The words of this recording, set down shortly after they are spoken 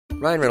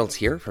Ryan Reynolds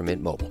here from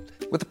Mint Mobile.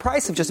 With the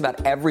price of just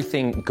about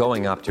everything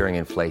going up during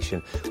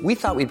inflation, we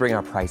thought we'd bring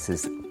our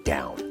prices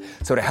down.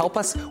 So to help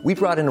us, we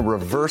brought in a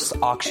reverse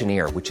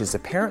auctioneer, which is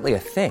apparently a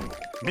thing.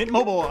 Mint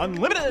Mobile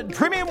Unlimited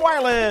Premium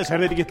Wireless. How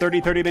to get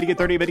 30, 30, bit to get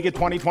 30, bit to get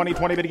 20, 20,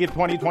 20, bit to get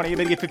 20, 20,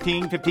 bit to get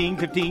 15, 15,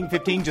 15,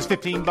 15, just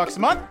 $15 a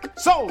month?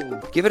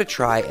 Sold! Give it a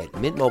try at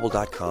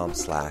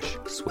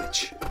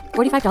mintmobile.com/switch.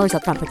 $45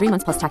 up front for 3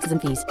 months plus taxes and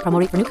fees. Promo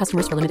rate for new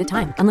customers for limited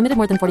time. Unlimited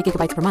more than 40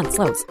 gigabytes per month.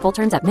 Slows full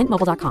terms at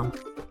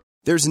mintmobile.com.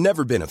 There's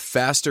never been a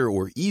faster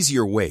or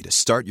easier way to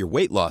start your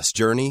weight loss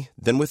journey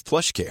than with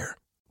PlushCare.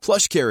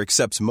 PlushCare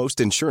accepts most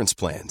insurance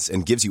plans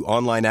and gives you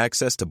online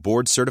access to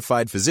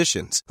board-certified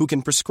physicians who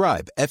can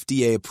prescribe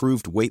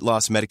FDA-approved weight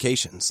loss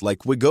medications like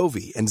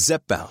Wegovy and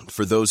Zepbound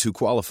for those who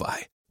qualify.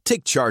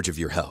 Take charge of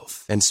your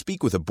health and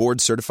speak with a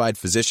board-certified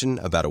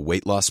physician about a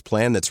weight loss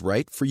plan that's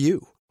right for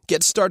you.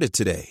 Get started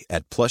today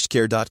at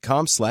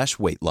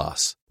plushcare.com/weight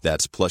loss.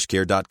 That's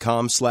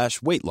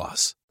plushcare.com/weight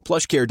loss.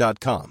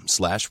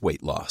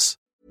 plushcare.com/weight loss.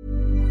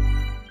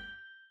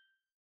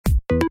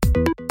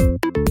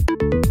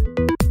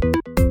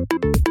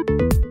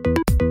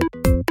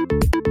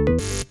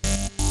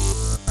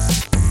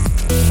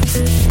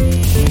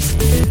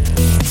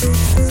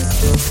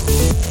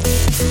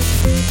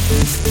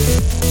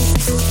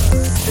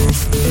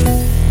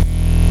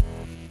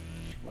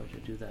 Why did you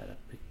do that? I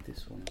picked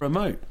this one.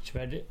 Remote.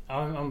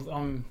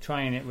 I'm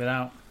trying it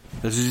without.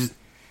 You're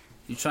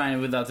trying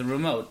it without the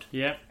remote?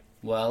 Yep.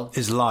 Well,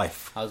 Is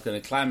life. I was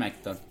going to climax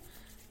then.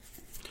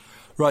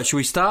 Right, shall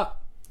we start?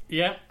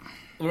 Yep.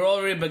 We're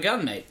already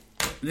begun, mate.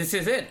 This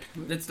is it.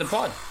 It's the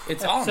pod.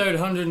 It's on. Episode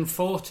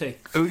 140.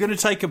 Are we going to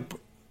take a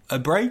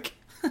break?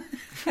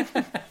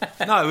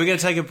 No, we're going to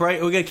take a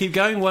break. We're going to keep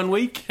going 1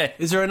 week.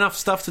 Is there enough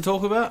stuff to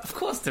talk about? Of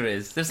course there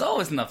is. There's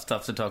always enough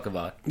stuff to talk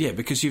about. Yeah,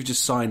 because you've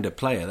just signed a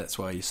player. That's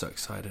why you're so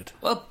excited.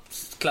 Well,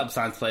 club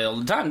signs play all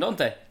the time, don't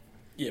they?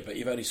 Yeah, but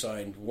you've only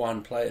signed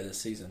one player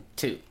this season.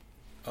 2.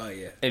 Oh,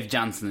 yeah. If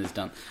Johnson is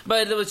done.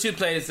 But there were 2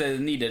 players that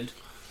needed.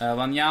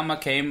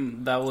 Wanyama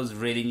came. That was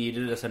really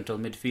needed. A central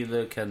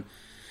midfielder can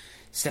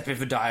step in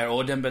for Dyer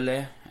or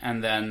Dembele.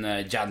 And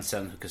then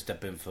Janssen, who could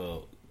step in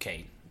for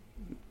Kane.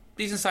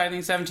 Decent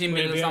signing, 17 Will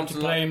you million. be able to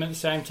play him at the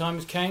same time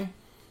as Kane?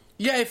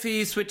 Yeah, if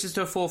he switches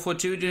to a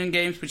 4-4-2 during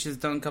games, which he's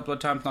done a couple of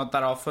times, not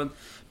that often.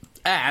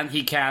 And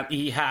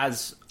he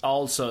has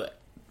also,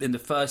 in the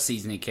first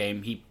season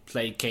he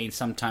played Kane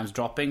sometimes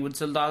dropping with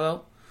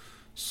Soldado.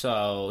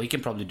 So he can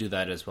probably do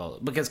that as well.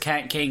 Because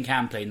Kane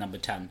can play number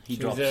 10. He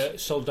drops. He's a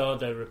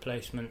Soldado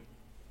replacement.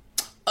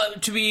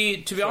 To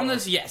be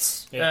honest,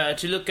 yes. Yeah.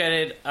 To look at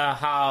it,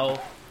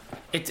 how...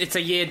 It's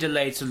a year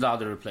delayed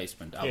Soldado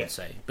replacement, I would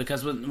say.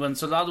 Because when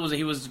Soldado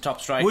he was the top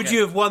striker. Would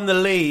you have won the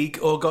league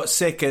or got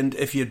second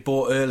if you'd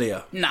bought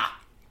earlier? Nah.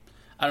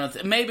 I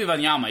don't maybe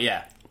Wanyama,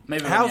 yeah.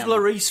 Maybe How's Wanyama.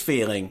 Lloris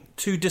feeling?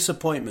 2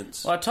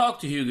 disappointments. Well, I talked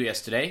to Hugo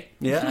yesterday.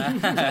 Yeah.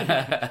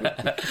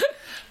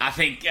 I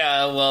think,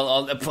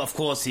 of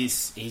course,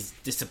 he's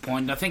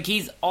disappointed. I think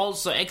he's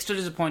also extra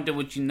disappointed,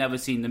 which you never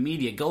see in the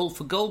media.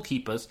 For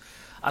goalkeepers,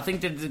 I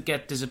think they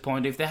get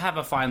disappointed if they have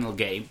a final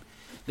game.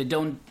 They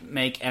don't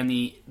make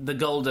the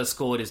goal they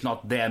scored is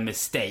not their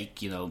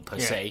mistake, per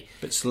se.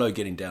 But slow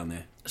getting down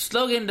there.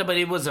 Slow getting there, but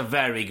it was a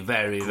very,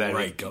 very,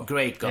 very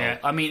great goal. Yeah.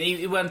 I mean,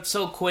 it went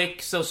so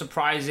quick, so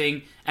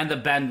surprising, and the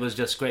bend was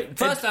just great.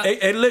 First,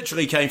 It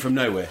literally came from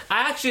nowhere.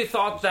 I actually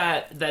thought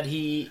that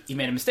he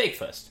made a mistake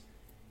first.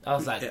 I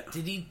was like,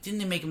 didn't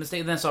he make a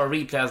mistake? Then I saw a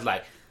replay, I was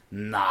like,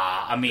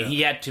 nah. I mean,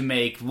 he had to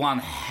make one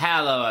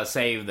hell of a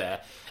save there.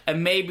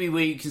 And maybe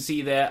we can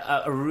see there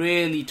a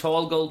really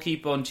tall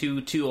goalkeeper on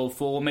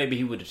 204. Maybe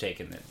he would have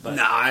taken it. But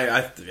No,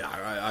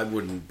 I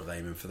wouldn't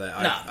blame him for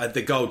that. No.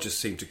 The goal just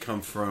seemed to come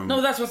from... no,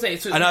 that's what I'm saying.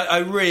 So, And I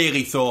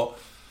really thought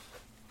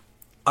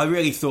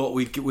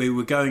we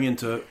were going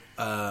into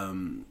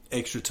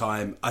extra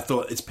time. I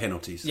thought it's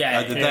penalties.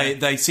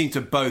 They seem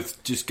to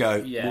both just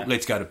go, well,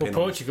 let's go to penalties.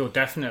 Well, Portugal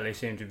definitely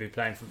seem to be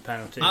playing for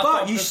penalties.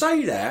 But you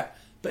say that,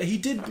 but he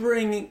did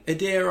bring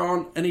Adair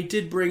on, and he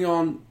did bring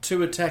on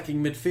 2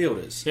 attacking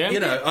midfielders.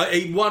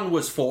 Yeah. One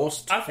was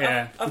forced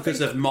because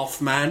of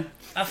Mothman.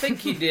 I think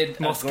he did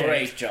a Moscow.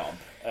 great job.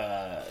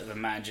 The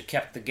manager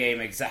kept the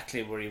game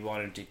exactly where he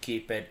wanted to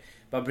keep it.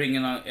 By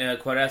bringing on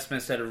Quaresma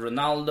instead of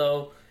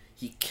Ronaldo,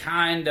 he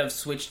kind of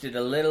switched it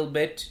a little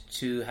bit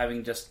to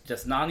having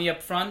just Nani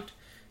up front.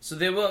 So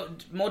they were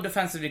more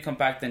defensively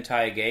compact the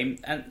entire game.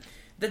 And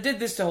they did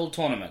this the whole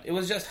tournament. It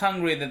was just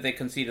Hungary that they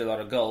conceded a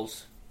lot of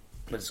goals,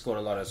 but they scored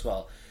a lot as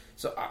well.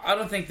 So I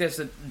don't think there's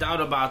a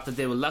doubt about that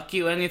they were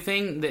lucky or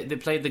anything. They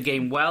played the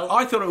game well.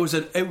 I thought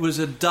it was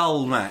a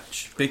dull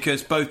match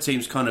because both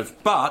teams kind of...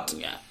 But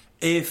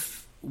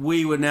if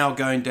we were now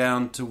going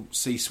down to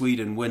see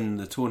Sweden win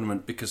the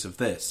tournament because of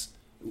this,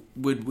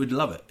 we'd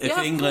love it. If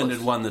England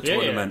had won the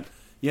tournament,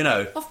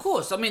 Of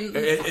course, I mean...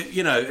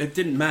 it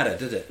didn't matter,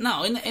 did it?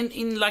 No,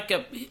 in like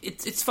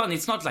it's funny.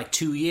 It's not like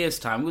 2 years'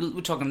 time.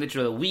 We're talking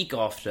literally a week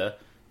after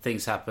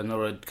things happen,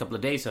 or a couple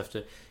of days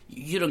after.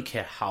 You don't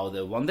care how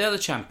they won. They're the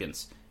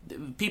champions.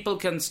 people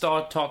can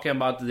start talking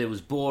about that it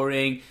was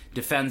boring,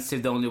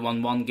 defensive, they only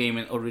won one game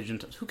in origin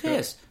times. Who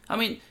cares? I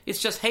mean, it's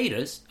just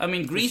haters. I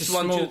mean, Greece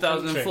won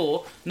 2004.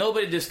 Country.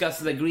 Nobody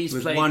discusses that Greece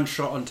with played one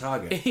shot on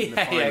target. in the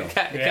final.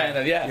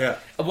 Kind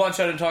of. One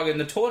shot on target in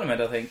the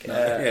tournament, I think.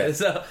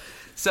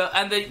 So,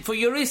 and for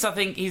Lloris, I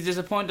think he's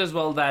disappointed as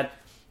well that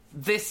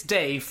this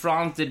day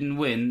France didn't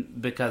win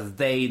because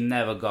they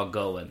never got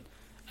going,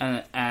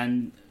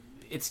 and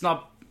it's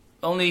not.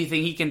 Only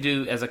thing he can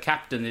do as a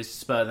captain is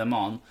spur them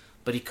on,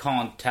 but he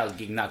can't tell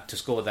Gignac to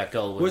score that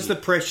goal. Was the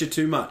pressure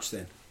too much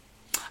then?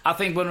 I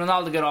think when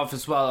Ronaldo got off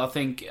as well, I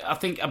think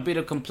a bit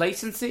of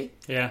complacency,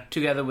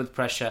 together with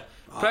pressure.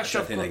 I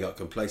don't think they got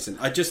complacent.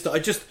 I just,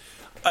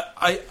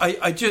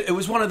 it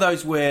was one of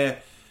those where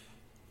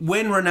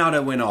when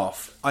Ronaldo went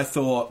off, I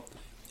thought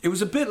it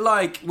was a bit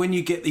like when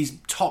you get these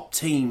top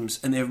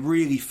teams and they're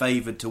really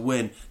favoured to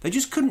win, they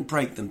just couldn't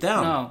break them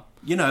down. No.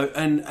 You know,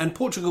 and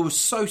Portugal was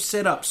so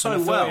set up so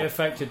and I well. It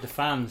affected the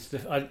fans.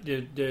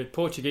 The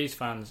Portuguese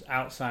fans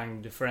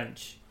outsang the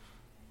French.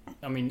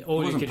 I mean,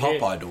 all it you could wasn't hear.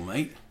 Pop Idol,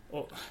 mate.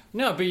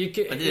 No, but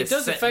it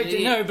does affect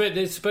it. No, but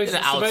it's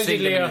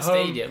supposedly a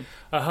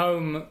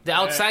home. They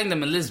outsang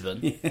them in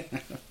Lisbon.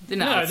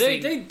 No, they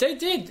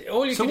did.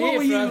 All you so could what hear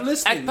were you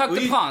listening? At Parc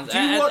des Princes. Do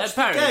you watch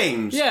the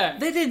games? Yeah,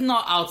 they did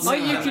not outsang.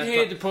 Well, you could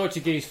hear the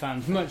Portuguese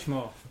fans much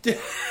more.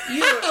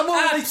 What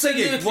were they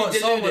singing? What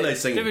song were they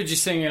singing? They were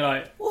just singing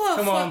like, well,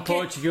 "Come on,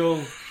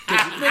 Portugal."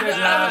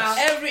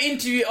 Every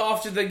interview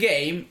after the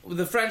game,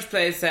 the French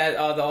players said,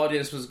 "Oh, the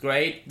audience was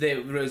great. They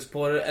were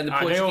supported," and the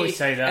Portuguese, they always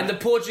say that. And the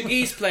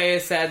Portuguese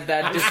players said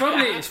that.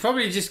 It's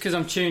probably just because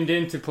I'm tuned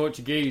into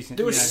Portuguese.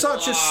 There was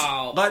such a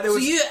like. There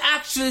was. So you're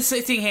actually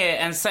sitting here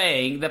and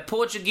saying that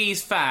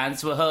Portuguese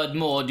fans were heard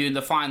more during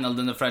the final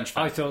than the French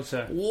fans? I thought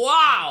so.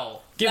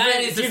 Wow.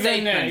 That is a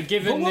statement.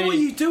 But what were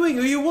you doing?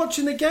 Were you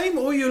watching the game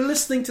or were you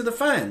listening to the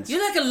fans?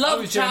 You're like a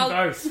love child.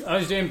 I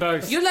was doing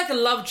both. You're like a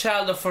love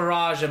child of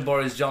Farage and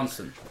Boris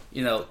Johnson.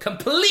 You know,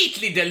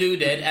 completely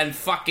deluded and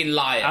fucking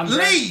liar.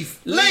 Leave!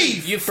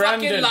 You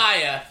fucking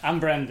liar. I'm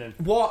Brendan.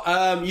 What?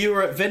 You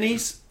were at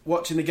Vinny's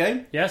watching the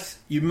game? Yes.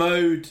 You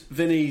mowed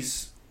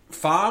Vinny's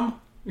farm?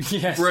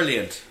 Yes.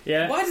 Brilliant.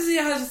 Yeah. Why does he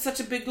have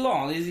such a big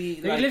lawn? Is he?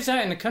 He lives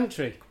out in the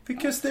country.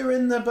 Because they're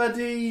in the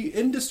bloody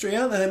industry,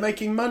 aren't they? They're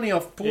making money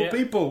off poor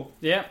people.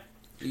 Yeah.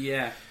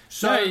 Yeah.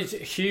 So it's a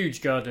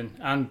huge garden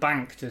and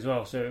banked as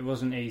well, so it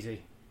wasn't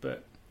easy.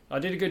 But I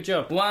did a good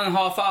job.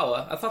 1.5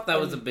 hours. I thought that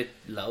was a bit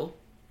low.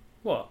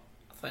 What?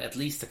 I thought at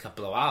least a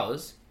couple of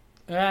hours.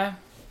 I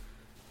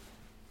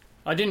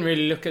didn't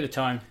really look at the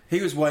time.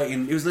 He was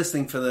waiting. He was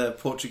listening for the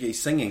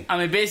Portuguese singing. I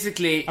mean,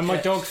 basically... And my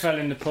dog fell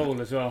in the pool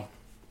as well.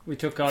 We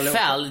took our little...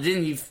 Fell?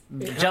 Didn't he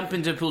jump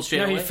into the pool straight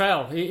away? No, he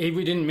fell.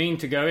 We didn't mean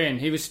to go in.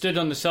 He was stood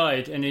on the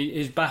side and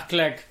his back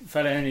leg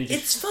fell in and he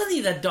just... It's funny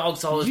that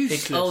dogs always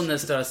pick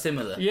owners that are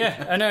similar.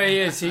 Yeah, I know he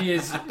is. He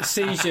is a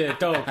seizure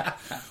dog.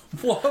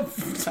 What?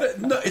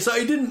 No, so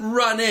he didn't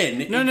run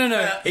in.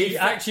 No. He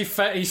actually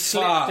he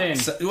slipped in.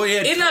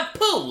 In a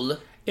pool?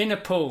 In a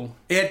pool.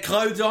 He had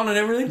clothes on and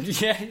everything?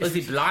 Yeah. Was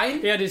he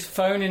blind? He had his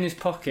phone in his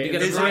pocket.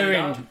 Is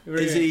ruined.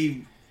 Is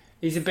he...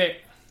 He's a bit...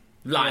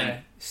 Blind.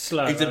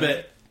 Slow. He's a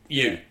bit...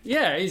 You.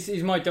 Yeah,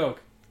 he's my dog.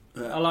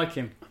 I like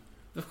him.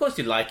 Of course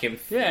you like him.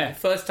 Yeah.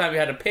 First time you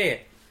had a pair.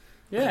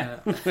 Yeah.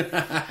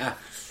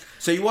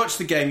 So you watched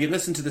the game, you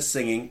listened to the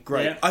singing.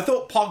 Great. Yeah. I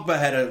thought Pogba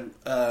had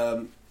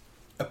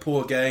a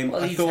poor game.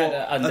 Well, he's had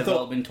an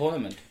undeveloping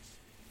tournament.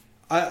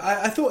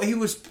 I thought he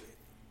was...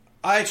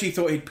 I actually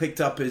thought he'd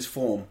picked up his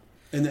form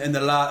in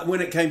the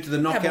when it came to the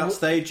knockout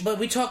stage. But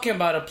we're talking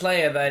about a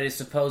player that is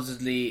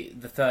supposedly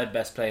the third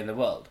best player in the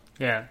world.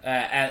 Yeah,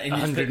 and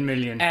 100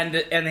 million. And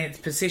in its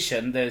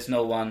position, there's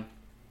no one.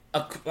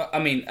 I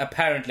mean,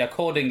 apparently,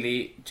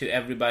 accordingly to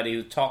everybody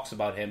who talks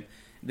about him,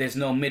 there's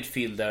no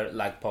midfielder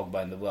like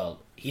Pogba in the world.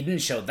 He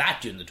didn't show that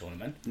during the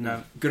tournament.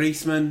 No,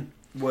 Griezmann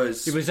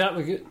was. It was that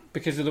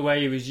because of the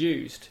way he was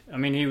used. I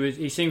mean,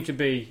 he seemed to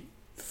be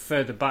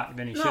further back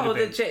than he should have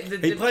been.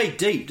 He played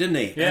deep, didn't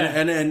he? Yeah,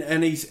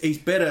 and he's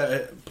better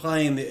at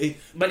playing the.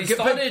 But he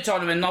started the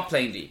tournament not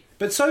playing deep.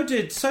 But so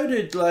did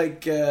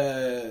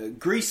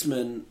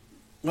Griezmann.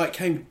 Like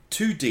came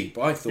too deep,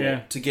 I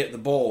thought, to get the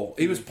ball.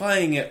 He was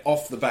playing it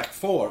off the back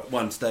four at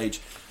one stage,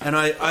 and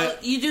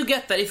you do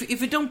get that if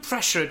you don't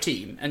pressure a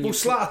team, and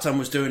Zlatan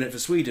was doing it for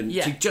Sweden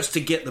just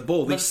to get the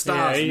ball. These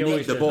stars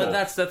need the ball. But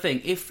that's the thing.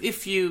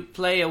 If you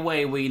play a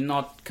way where you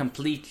not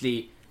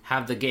completely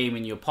have the game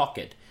in your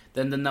pocket,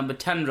 then the number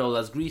 10 role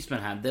as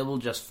Griezmann had, they will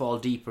just fall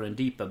deeper and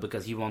deeper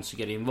because he wants to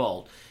get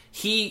involved.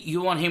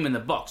 You want him in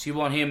the box. You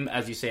want him,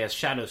 as you say, as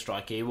shadow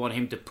striker. You want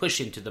him to push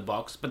into the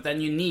box, but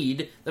then you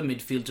need the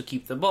midfield to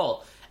keep the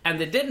ball. And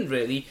they didn't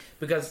really,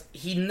 because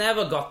he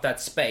never got that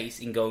space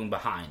in going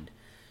behind.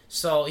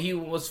 So he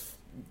was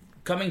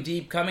coming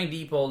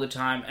deep all the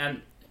time,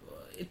 and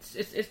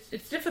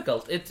it's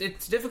difficult.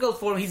 It's difficult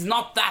for him. He's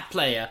not that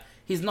player.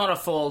 He's not a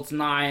false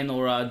 9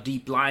 or a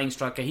deep lying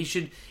striker. He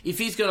should, if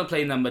he's going to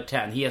play number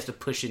 10, he has to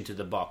push into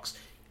the box,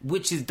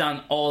 which he's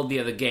done all the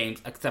other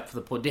games except for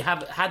the Port. They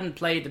hadn't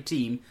played a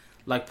team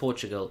like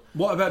Portugal.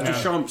 What about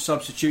Deschamps'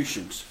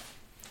 substitutions?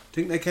 I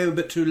think they came a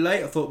bit too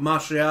late. I thought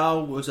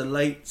Martial was a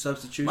late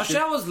substitution.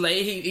 Martial was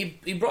late.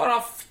 He brought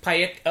off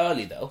Payet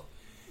early, though.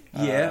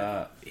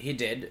 Yeah. He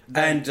did.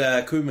 And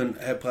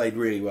Koeman had played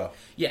really well.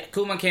 Yeah,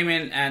 Koeman came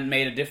in and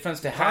made a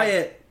difference.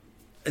 Payet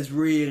has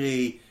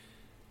really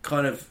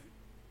kind of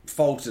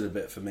faltered a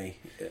bit for me.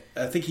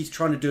 I think he's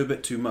trying to do a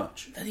bit too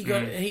much. Then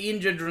he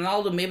injured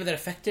Ronaldo. Maybe that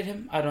affected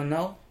him. I don't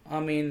know. I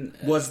mean...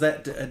 Was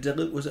that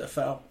was it a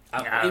foul?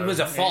 It was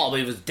a fall, but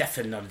it was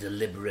definitely not a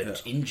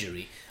deliberate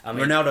injury. I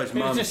mean, Ronaldo's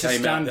mum just a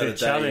came out the other standard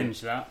day.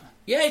 challenge, that.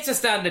 Yeah, it's a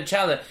standard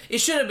challenge. It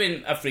should have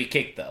been a free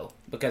kick, though,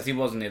 because he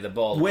wasn't near the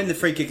ball. When the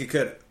free kick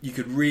occurred, you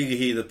could really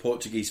hear the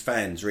Portuguese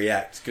fans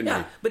react, couldn't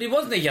you? But it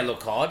wasn't a yellow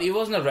card. It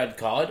wasn't a red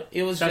card.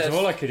 It was That's just...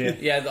 all I could hear.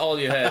 Yeah, all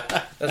you heard.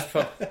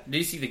 Do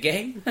you see the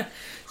game?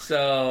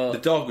 So the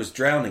dog was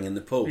drowning in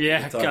the pool.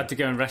 Yeah, I had to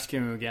go and rescue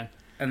him again.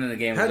 And then the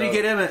game How was do you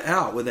over. get him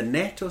out? With a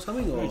net or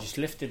something? Or? We just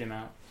lifted him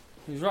out.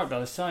 He was right by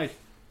the side.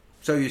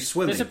 So you're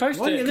swimming? They're supposed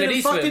Why to- don't you Could let he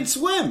him fucking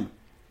swim?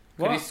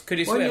 What? Could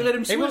he Why don't you swim? let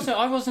him swim?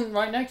 I wasn't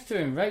right next to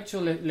him.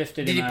 Rachel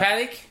lifted Did him he out.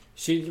 panic?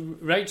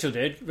 Rachel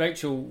did.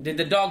 Rachel... Did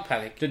the dog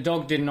panic? The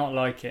dog did not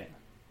like it.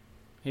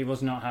 He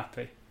was not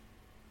happy.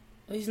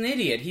 Well, he's an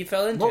idiot. He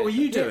fell into it. What were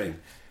you doing?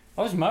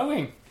 I was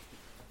mowing.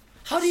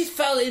 How did he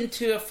fell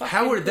into a fucking...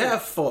 How would that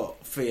have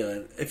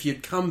feeling if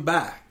you'd come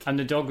back And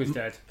the dog was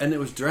dead. and it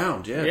was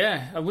drowned? Yeah.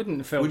 Yeah, I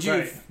wouldn't feel Would you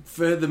great. have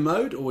further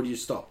mowed or would you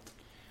stop?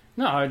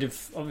 No, I'd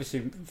have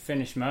obviously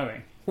finished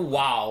mowing.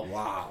 Wow.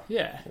 Wow.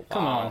 Yeah,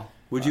 come on.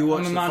 Would you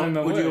watch I'm a man of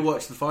my Would you word.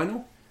 watch the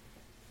final?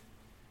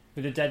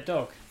 With a dead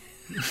dog.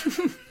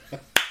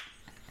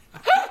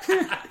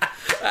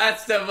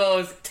 That's the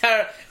most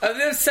terrible...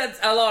 They've said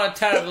a lot of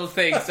terrible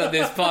things on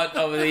this pod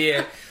over the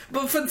year.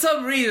 But for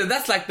some reason,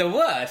 that's like the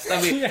worst.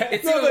 I mean,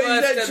 it's No, even but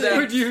worse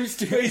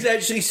than the... He's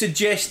actually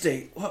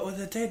suggesting what with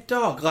a dead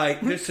dog.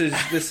 Like this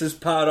is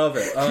part of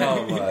it.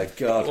 Oh my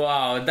god!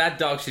 Wow, that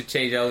dog should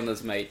change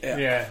owners, mate.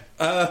 Yeah.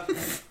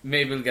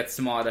 Maybe we'll get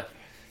smarter.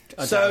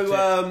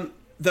 So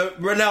the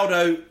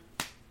Ronaldo.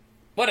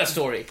 What a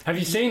story. Have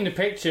you seen the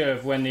picture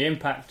of when the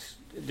impact,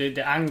 the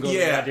angle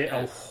Yeah. had it?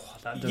 Oh,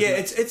 that doesn't...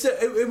 Yeah,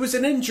 it was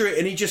an injury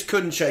and he just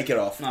couldn't shake it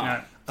off.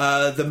 No.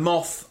 The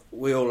moth,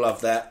 we all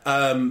love that.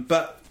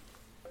 But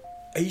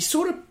he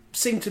sort of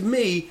seemed to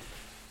me,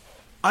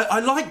 I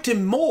liked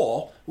him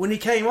more when he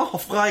came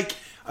off. Like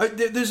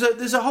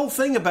there's a whole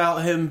thing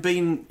about him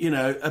being,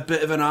 a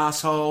bit of an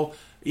asshole,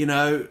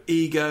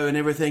 ego and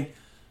everything.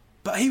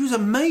 But he was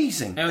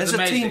amazing as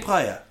a team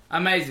player.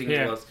 Amazing he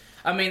was.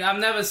 I mean, I've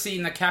never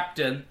seen a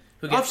captain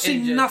who gets I've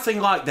seen injured. nothing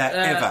like that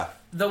ever.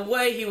 The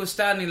way he was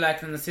standing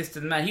like an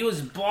assistant man, he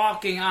was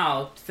barking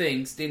out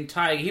things the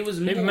entire... He was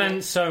It more...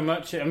 meant so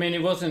much. I mean,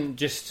 it wasn't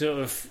just sort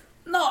of...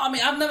 No, I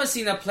mean, I've never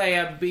seen a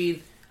player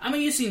be... I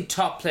mean, you've seen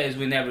top players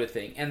win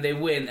everything, and they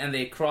win, and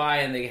they cry,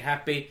 and they're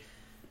happy.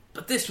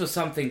 But this was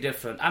something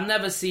different. I've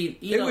never seen...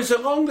 It was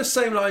along the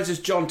same lines as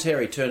John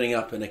Terry turning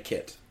up in a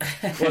kit,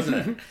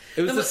 wasn't it?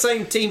 It was the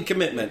same team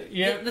commitment.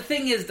 Yeah. The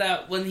thing is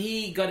that when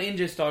he got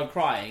injured, started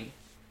crying,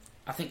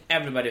 I think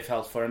everybody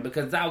felt for him,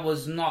 because that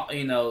was not,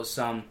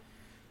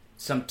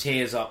 some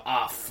tears of,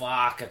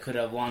 fuck, I could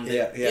have won it.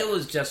 Yeah. It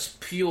was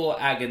just pure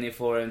agony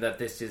for him that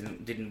this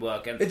didn't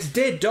work. And It's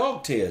dead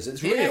dog tears.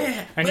 It's real.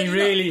 yeah, And but he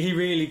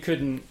really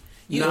couldn't...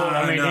 He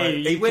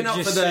went up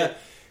for the...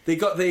 They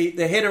got the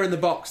header in the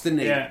box, didn't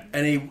he? Yeah.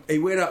 And he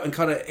went up and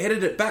kind of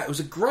headed it back. It was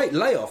a great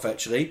layoff,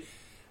 actually.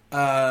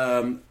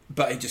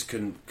 But he just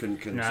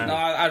couldn't. No,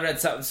 I read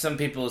some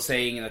people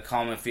saying in the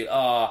comment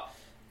field,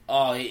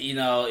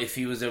 if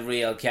he was a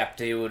real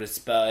captain, he would have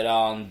spurred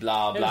on,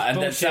 blah, blah. And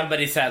then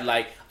somebody said,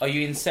 like, are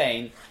you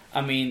insane?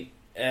 I mean,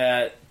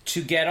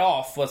 to get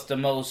off was the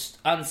most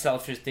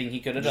unselfish thing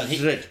he could have done.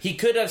 He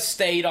could have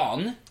stayed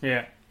on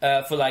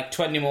for like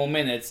 20 more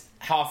minutes,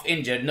 half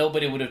injured.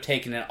 Nobody would have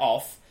taken it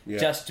off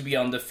just to be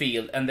on the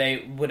field, and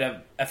they would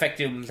have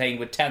effectively been playing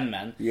with 10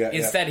 men.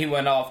 Instead, he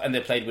went off and they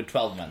played with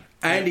 12 men.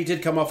 And he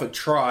did come off a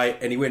try,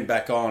 and he went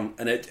back on,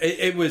 and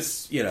it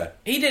was,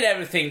 He did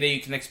everything that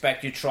you can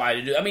expect you try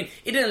to do. I mean,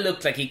 it didn't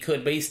look like he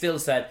could, but he still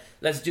said,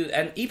 let's do it.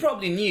 And he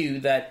probably knew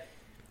that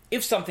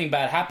if something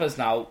bad happens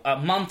now, a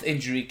month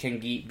injury can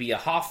be a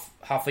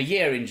half a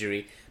year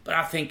injury. But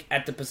I think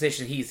at the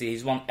position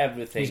he's won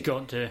everything. He's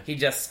got to. He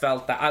just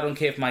felt that I don't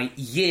care if my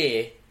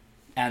year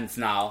ends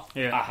now,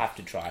 I have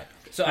to try.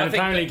 So And I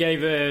think apparently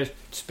gave a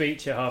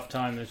speech at half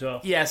time as well.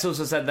 Yes,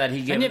 also said that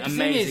he gave And an the thing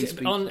amazing is,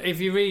 speech. if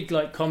you read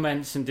like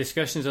comments and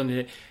discussions on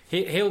it,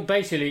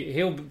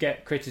 he'll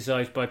get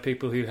criticised by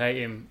people who hate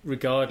him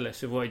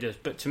regardless of what he does.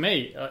 But to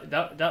me,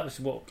 that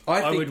was what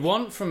I would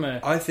want from a.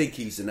 I think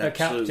he's an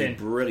absolutely captain.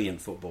 brilliant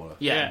footballer.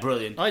 Yeah,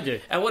 brilliant. I do.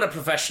 And what a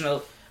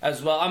professional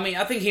as well. I mean,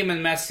 I think him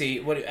and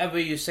Messi, whatever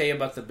you say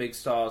about the big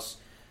stars,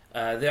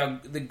 they are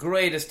the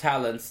greatest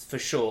talents for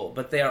sure,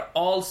 but they are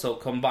also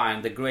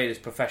combined the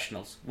greatest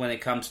professionals when it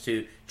comes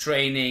to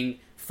training,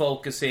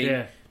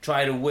 focusing,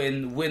 try to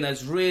win.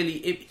 Winners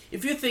really.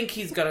 If you think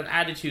he's got an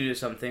attitude or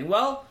something,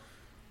 well,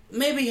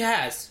 maybe he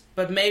has,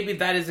 but maybe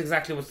that is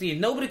exactly what's needed.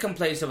 Nobody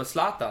complains of a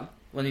Zlatan.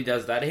 when he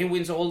does that. He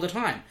wins all the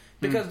time.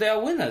 Because they are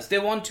winners. They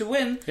want to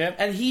win,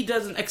 and he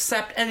doesn't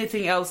accept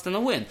anything else than a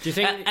win. Do you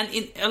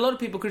think... a lot of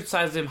people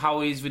criticize him how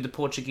he's with the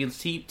Portuguese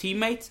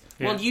teammates.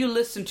 Yeah. Well, you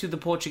listen to the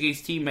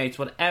Portuguese teammates,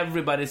 what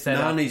everybody said.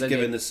 Nani's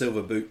given the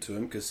silver boot to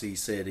him because he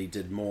said he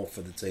did more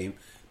for the team.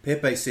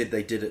 Pepe said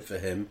they did it for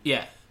him.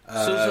 Yeah.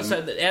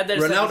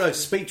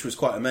 Ronaldo's speech was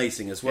quite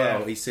amazing as well.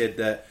 Yeah. He said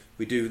that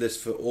we do this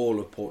for all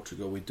of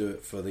Portugal. We do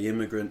it for the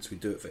immigrants. We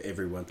do it for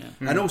everyone.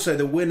 Yeah. And also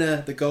the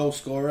winner, the goal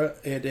scorer,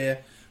 Eder,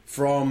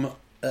 from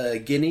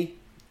Guinea.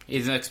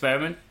 Is an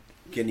experiment.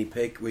 Guinea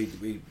pig.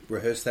 We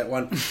rehearsed that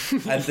one,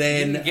 and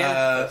then and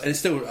I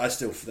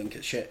still think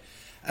it's shit.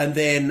 And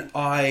then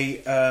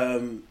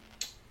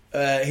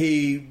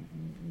he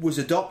was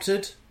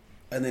adopted,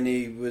 and then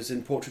he was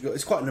in Portugal.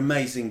 It's quite an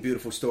amazing,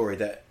 beautiful story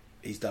that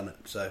he's done it.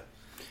 So,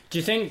 do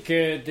you think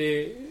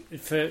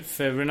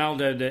for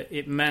Ronaldo that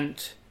it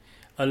meant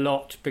a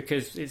lot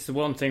because it's the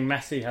one thing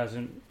Messi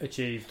hasn't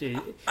achieved?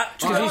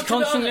 Because he's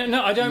constantly...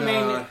 No, I don't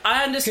mean...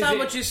 I understand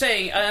what you're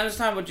saying.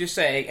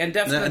 And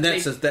definitely... And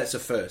that's a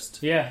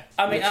first. Yeah.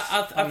 I mean,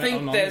 I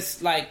think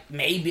there's like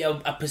maybe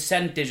a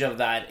percentage of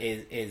that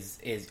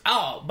is...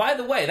 Oh, by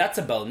the way, that's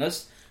a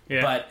bonus.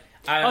 Yeah. But...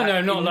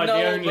 not like the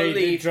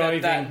only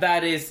driving...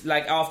 That is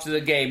like after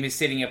the game, he's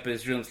sitting up in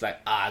his room, it's like,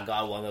 I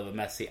got one over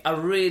Messi. I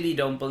really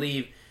don't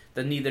believe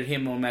that neither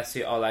him or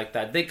Messi are like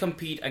that. They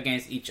compete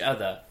against each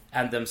other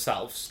and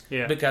themselves,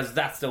 because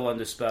that's the one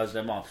that spurs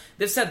them on.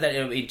 They've said that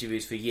in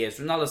interviews for years.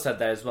 Ronaldo said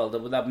that as well,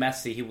 that without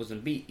Messi he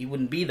wouldn't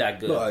be that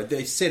good. No,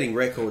 they're setting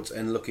records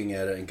and looking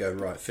at it and going,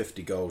 right,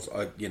 50 goals.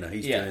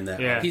 He's doing that.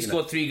 Yeah. He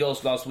scored 3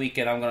 goals last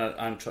weekend.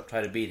 I'm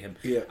try to beat him.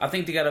 Yeah. I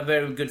think they got a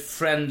very good,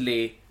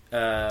 friendly,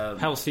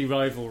 healthy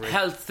rivalry.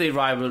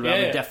 I would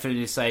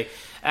definitely say.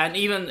 And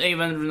even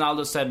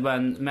Ronaldo said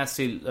when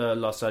Messi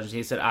lost Argentina,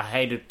 he said, I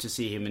hated to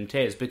see him in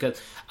tears,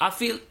 because I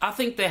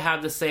think they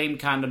have the same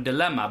kind of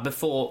dilemma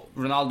before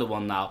Ronaldo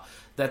won now,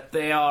 that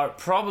they are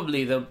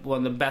probably one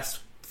of the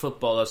best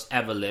footballers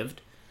ever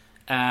lived.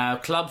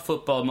 Club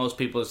football, most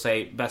people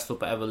say best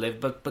football ever lived,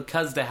 but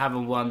because they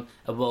haven't won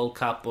a World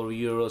Cup or a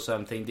Euro or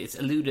something, it's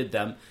eluded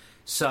them.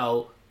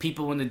 So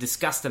people, when they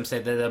discuss them, say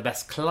they're the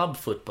best club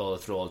footballer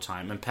through all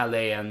time, and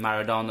Pelé and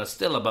Maradona are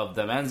still above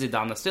them, and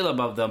Zidane are still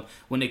above them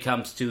when it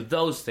comes to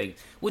those things,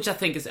 which I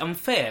think is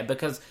unfair,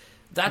 because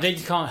they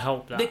can't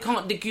help that.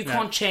 You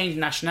can't change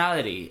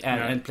nationality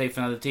and play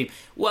for another team.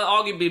 Well,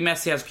 arguably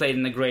Messi has played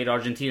in a great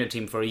Argentina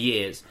team for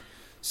years,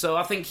 so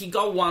I think he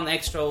got one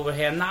extra over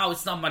here. Now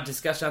it's not much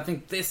discussion. I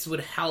think this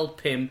would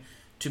help him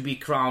to be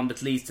crowned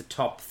at least the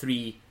top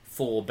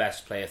 3-4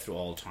 best player through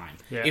all time,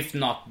 if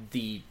not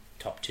the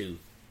top 2.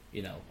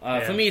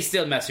 For me, it's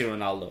still Messi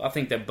and Ronaldo. I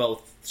think they're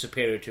both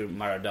superior to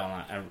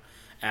Maradona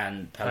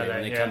and Pelé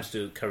when it comes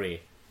to career.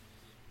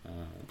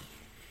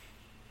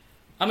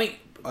 I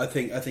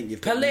think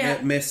you've got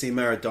Messi,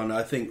 Maradona.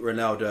 I think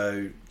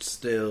Ronaldo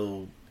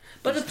still.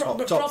 But the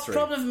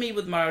problem for me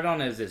with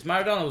Maradona is this: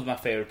 Maradona was my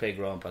favourite player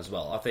growing up as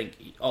well. I think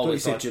he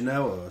always. I thought you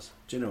said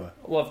Genoa.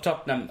 Well,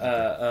 Tottenham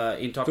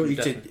in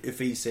Tottenham. If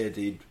he said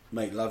he'd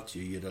make love to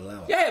you, you'd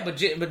allow it. Yeah, but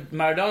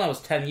Maradona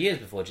was 10 years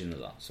before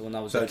Genoa. So when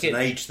I was a kid, it's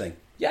an age thing.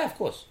 Yeah, of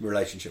course.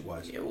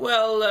 Relationship-wise.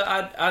 Well,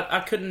 I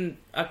couldn't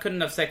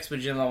have sex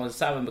with Genoa when I was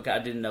 7 because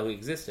I didn't know he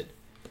existed.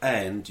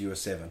 And you were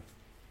 7.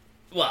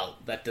 Well,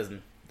 that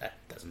doesn't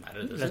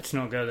matter. Let's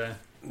not go there.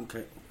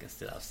 Okay. I can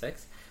still have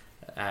sex.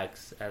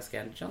 Ask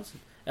Andy Johnson.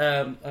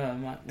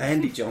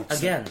 Andy Johnson.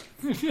 Again.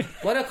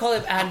 Why do I call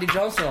him Andy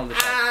Johnson all the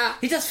time?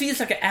 He just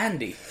feels like an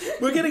Andy.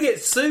 We're going to get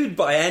sued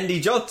by Andy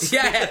Johnson.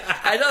 Yeah,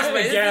 I just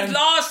this is the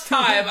last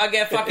time I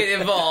get fucking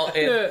involved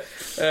in...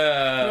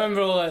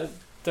 Remember all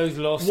those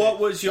losses? What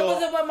was your...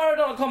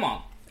 Maradona, come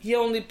on. He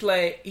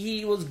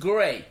was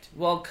great.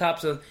 World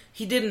Cups.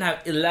 He didn't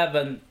have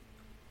 11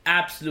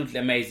 absolutely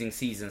amazing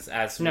seasons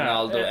as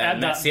Ronaldo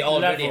and Messi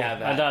already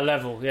have. At that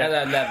level, yeah. At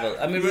that level.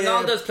 I mean,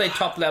 Ronaldo's played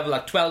top level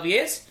like 12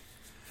 years.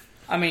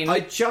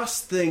 I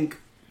just think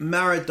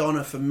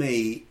Maradona, for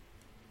me,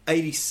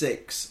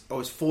 86, I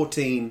was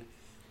 14.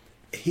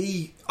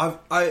 I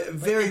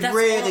very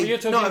rarely... You're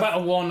talking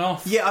about a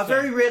one-off. Yeah, I've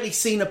very rarely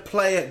seen a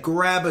player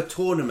grab a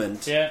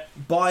tournament,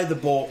 buy the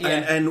ball,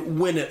 and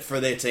win it for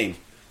their team.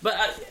 But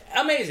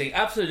amazing,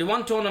 absolutely.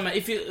 One tournament,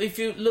 if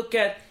you look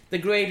at the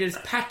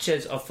greatest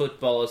patches of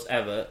footballers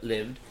ever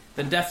lived,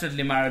 then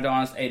definitely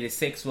Maradona's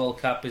 86 World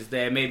Cup is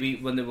there. Maybe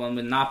when they won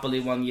with Napoli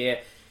one year,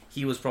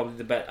 he was probably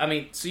the best. I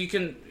mean, so you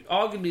can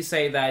arguably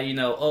say that,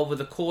 over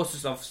the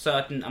courses of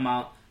certain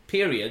amount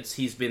periods,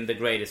 he's been the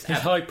greatest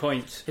ever.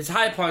 His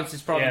high points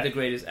is probably the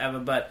greatest ever,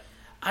 but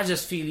I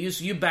just feel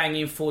you bang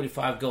in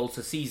 45 goals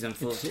a season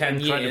for 10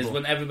 years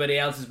when everybody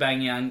else is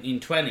banging in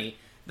 20,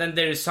 then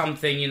there is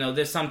something,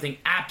 there's something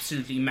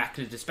absolutely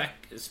immaculately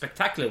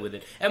spectacular with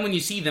it. And when you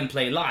see them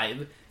play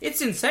live,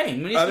 it's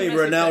insane.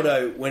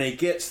 Ronaldo, when he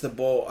gets the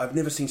ball, I've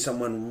never seen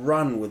someone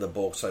run with a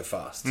ball so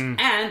fast. And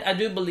I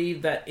do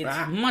believe that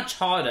it's much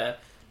harder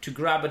to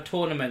grab a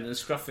tournament and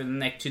scruff in the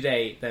neck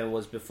today than it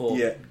was before.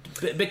 Yeah.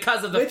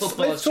 Because of the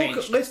football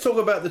change. Let's talk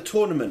about the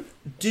tournament.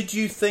 Did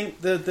you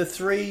think the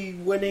 3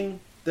 winning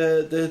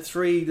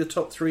the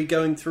top three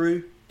going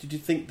through? Did you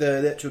think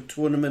the actual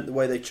tournament, the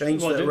way they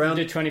changed it around,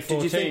 did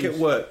you think it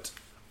worked?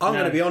 I'm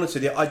going to be honest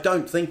with you. I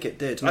don't think it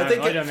did. I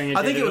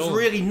think it was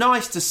really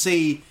nice to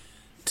see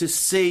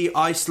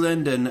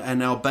Iceland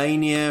and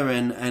Albania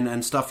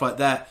and stuff like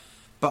that.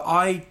 But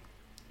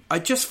I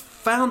just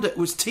found it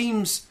was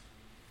teams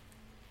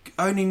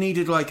only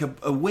needed like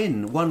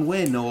one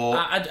win, or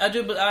I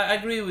do, but I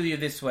agree with you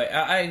this way.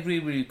 I agree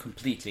with you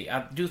completely.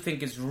 I do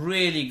think it's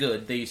really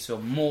good that you saw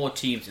more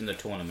teams in the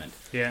tournament.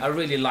 Yeah, I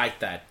really like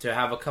that, to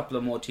have a couple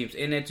of more teams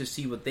in it to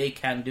see what they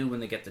can do when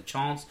they get the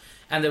chance.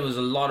 And there was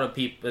a lot of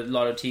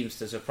teams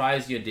that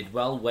surprised you and did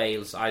well.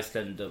 Wales,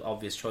 Iceland, the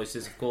obvious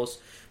choices, of course,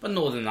 but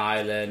Northern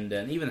Ireland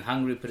and even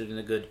Hungary put it in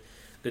a good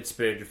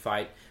spirited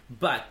fight.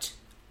 But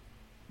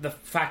the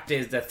fact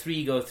is that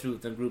 3 go through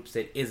the group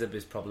stage is a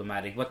bit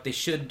problematic. What they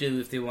should do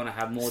if they want to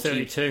have more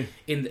 32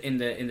 teams in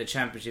the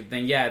championship,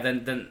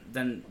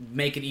 then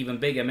make it even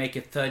bigger. Make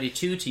it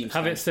 32 teams.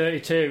 Have it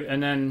 32,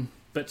 and then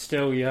but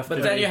still you have.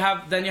 But then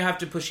you have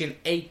to push in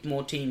 8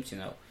 more teams.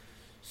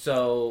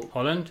 So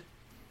Holland.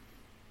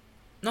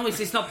 No,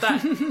 it's not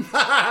that.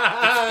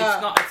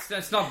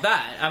 it's not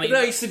that. I mean,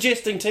 no, he's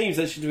suggesting teams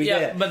that should be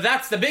there. Yeah, but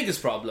that's the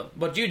biggest problem.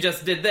 What you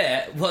just did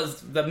there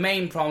was the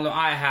main problem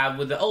I have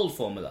with the old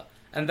formula.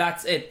 And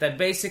that's it. That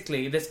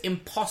basically, it's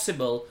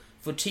impossible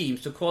for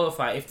teams to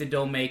qualify if they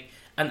don't make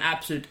an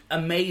absolute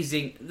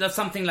amazing...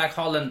 Something like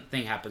Holland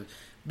thing happens.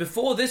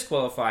 Before this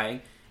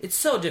qualifying, it's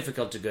so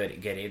difficult to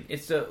get in.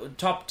 It's the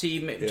top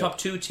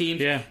 2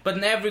 teams. Yeah. But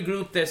in every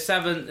group, there's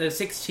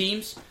 6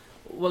 teams.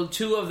 Well,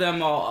 2 of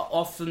them are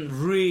often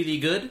really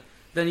good.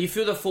 Then you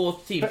feel the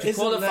 4th team to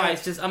qualify.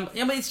 It's just,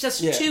 it's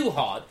just too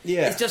hard.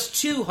 Yeah. It's just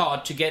too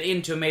hard to get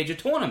into a major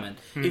tournament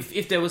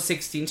if there were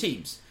 16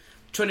 teams.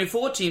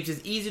 24 teams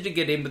is easy to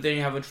get in, but then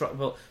you have a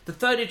trouble. The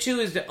 32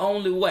 is the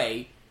only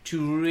way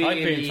to really...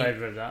 I'd be in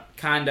favour of that.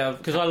 Kind of...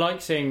 Because I like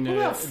seeing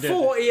the...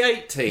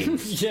 48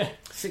 teams. Yeah.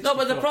 No,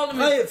 but the problem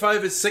is... Play it for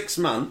over 6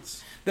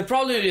 months. The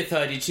problem with the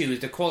 32 is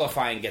the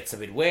qualifying gets a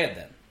bit weird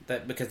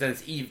then. Because then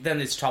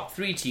it's top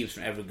 3 teams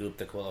from every group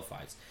that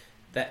qualifies.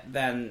 But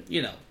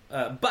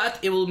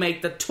it will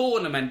make the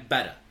tournament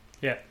better.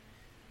 Yeah.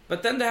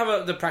 But then they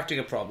have the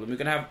practical problem. You're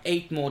going to have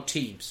 8 more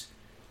teams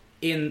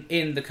in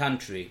the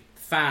country.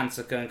 Fans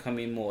are going to come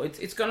in more.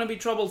 It's going to be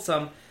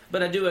troublesome,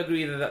 but I do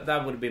agree that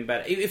would have been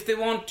better. If they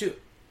want to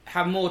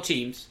have more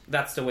teams,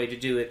 that's the way to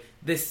do it.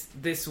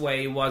 This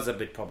way was a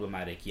bit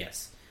problematic,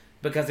 yes,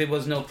 because there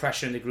was no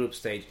pressure in the group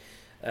stage,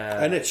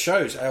 and it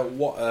shows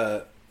what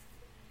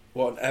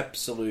an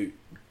absolute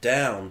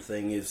down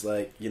thing is.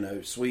 Like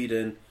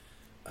Sweden,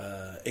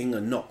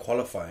 England not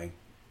qualifying.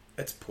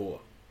 It's poor.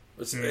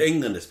 It's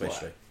England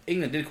especially. Well,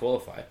 England did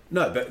qualify.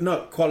 No, but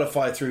not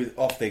qualify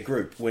off their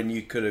group when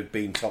you could have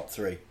been top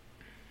 3.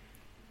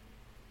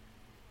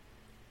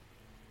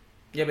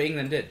 Yeah, but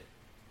England did.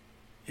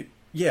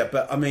 Yeah,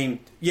 but I mean...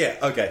 Yeah,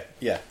 okay.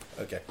 Yeah,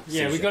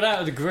 we got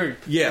out of the group.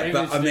 Yeah,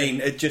 but I mean,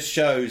 it just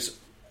shows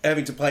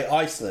having to play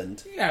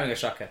Iceland... You're having a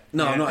shocker.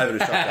 No, I'm not having a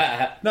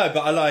shocker. No,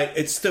 but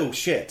it's still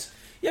shit.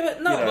 Yeah,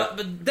 but no,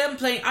 but them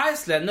playing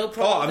Iceland, no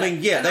problem. Oh, I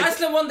mean, yeah...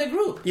 Iceland won their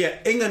group. Yeah,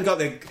 England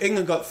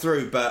got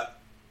through, but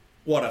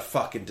what a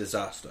fucking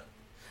disaster.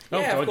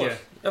 Yeah,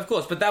 of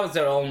course, but that was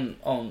their own...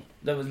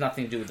 There was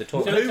nothing to do with the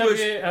tournament.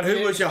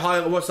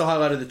 What's the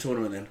highlight of the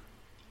tournament then?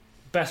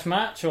 Best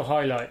match or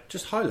highlight?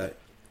 Just highlight.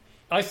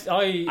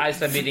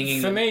 Iceland beating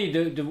England. For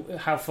me,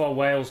 how far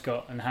Wales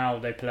got and how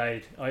they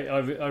played, I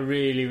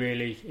really,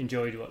 really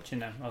enjoyed watching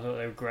them. I thought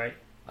they were great.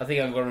 I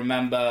think I'm going to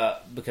remember,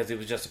 because it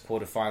was just a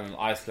quarter-final,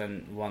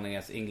 Iceland won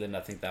against England. I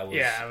think that was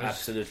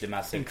absolutely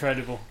massive.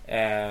 Incredible.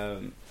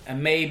 And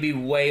maybe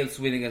Wales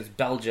winning against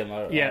Belgium.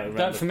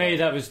 For me,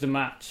 that was the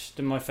match,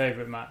 my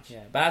favourite match.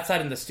 Yeah, but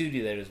outside in the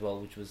studio there as well,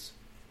 which was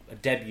a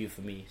debut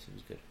for me, so it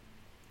was good.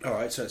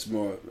 Alright, so it's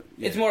more...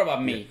 Yeah. It's more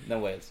about me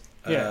than Wales.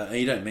 Yeah. And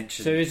you don't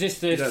mention... So is this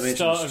the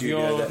start of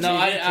your... No,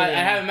 I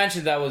haven't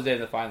mentioned that I was there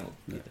in the final.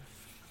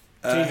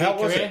 Yeah.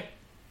 How was it?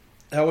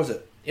 How was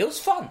it? It was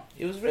fun.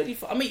 It was really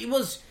fun. I mean,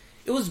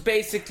 it was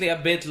basically a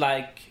bit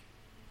like...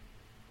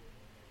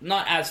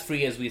 Not as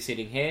free as we're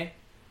sitting here,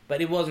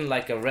 but it wasn't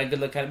like a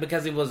regular kind of...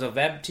 Because it was a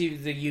web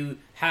TV that you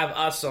have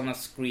us on a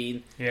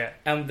screen,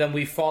 and then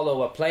we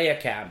follow a player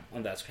cam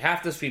on that screen.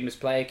 Half the stream is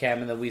player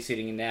cam, and then we're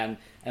sitting in there, and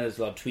there's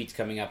a lot of tweets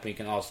coming up, and you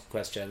can ask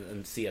questions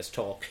and see us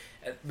talk.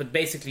 But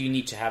basically, you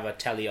need to have a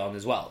telly on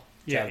as well.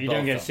 Yeah, you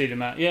don't get to see the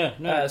match. Yeah,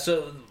 no.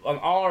 So on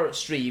our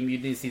stream, you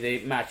didn't see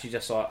the match; you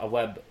just saw a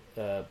web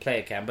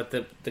player cam. But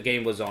the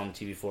game was on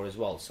TV4 as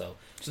well. So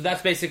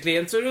that's basically.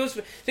 And so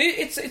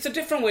it's a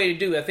different way to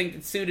do it. I think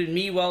it suited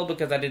me well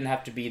because I didn't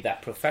have to be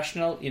that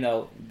professional.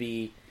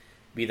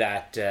 Be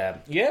that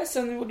yes.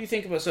 And what do you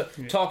think about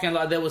talking a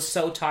lot? They were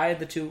so tired,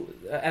 the two,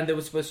 and there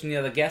was supposed to be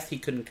another guest. He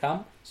couldn't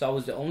come, so I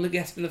was the only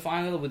guest in the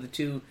final with the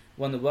two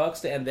won the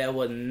works there, and they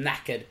were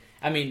knackered.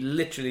 I mean,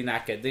 literally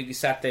knackered. They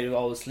sat there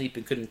all asleep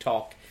and couldn't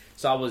talk.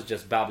 So I was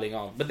just babbling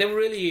on. But they were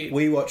really...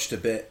 We watched a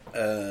bit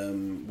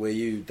where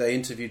they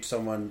interviewed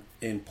someone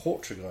in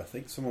Portugal, I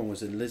think. Someone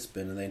was in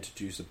Lisbon and they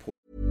introduced a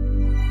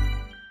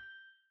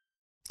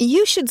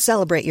You should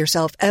celebrate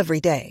yourself every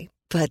day,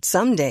 but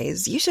some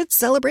days you should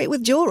celebrate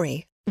with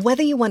jewelry.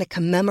 Whether you want to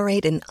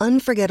commemorate an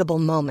unforgettable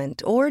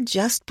moment or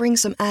just bring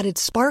some added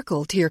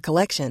sparkle to your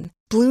collection,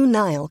 Blue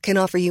Nile can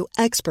offer you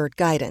expert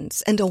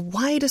guidance and a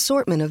wide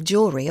assortment of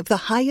jewelry of the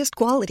highest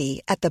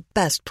quality at the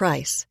best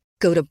price.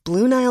 Go to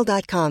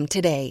BlueNile.com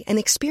today and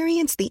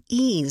experience the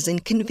ease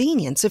and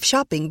convenience of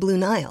shopping Blue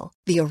Nile,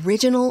 the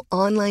original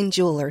online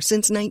jeweler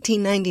since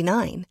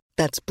 1999.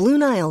 That's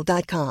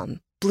BlueNile.com.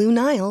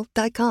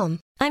 BlueNile.com.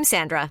 I'm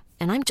Sandra,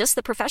 and I'm just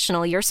the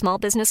professional your small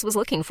business was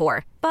looking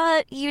for.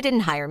 But you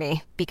didn't hire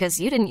me because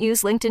you didn't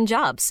use LinkedIn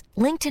Jobs.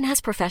 LinkedIn has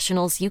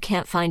professionals you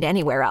can't find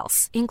anywhere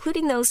else,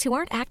 including those who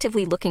aren't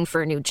actively looking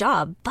for a new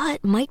job,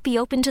 but might be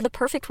open to the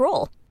perfect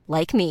role,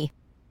 like me.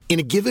 In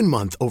a given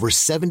month, over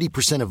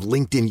 70% of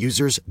LinkedIn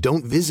users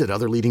don't visit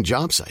other leading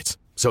job sites.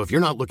 So if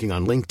you're not looking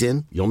on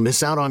LinkedIn, you'll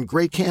miss out on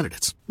great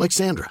candidates like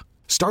Sandra.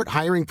 Start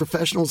hiring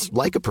professionals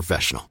like a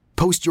professional.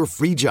 Post your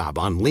free job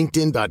on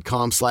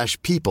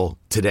linkedin.com/people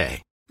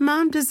today.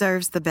 Mom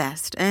deserves the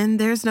best, and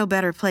there's no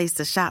better place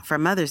to shop for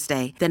Mother's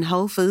Day than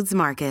Whole Foods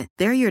Market.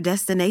 They're your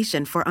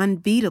destination for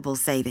unbeatable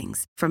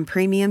savings, from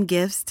premium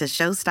gifts to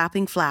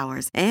show-stopping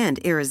flowers and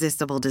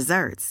irresistible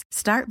desserts.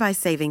 Start by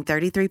saving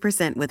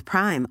 33% with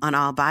Prime on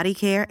all body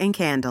care and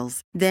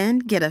candles. Then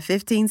get a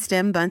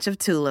 15-stem bunch of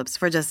tulips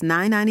for just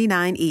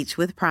 $9.99 each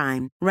with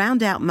Prime.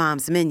 Round out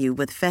Mom's menu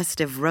with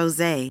festive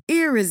rosé,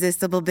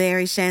 irresistible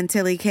berry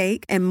chantilly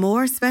cake, and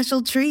more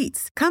special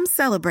treats. Come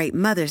celebrate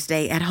Mother's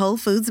Day at Whole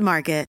Foods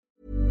Market.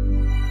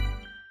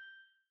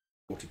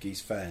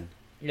 Portuguese fan.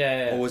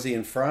 Yeah. Or was he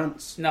in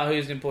France? No, he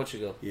was in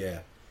Portugal. Yeah.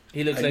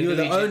 He looks and like you were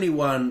the Luigi. only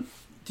one.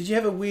 Did you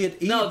have a weird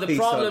earpiece? No, the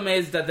problem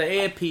is that the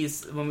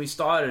earpiece, when we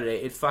started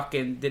it, it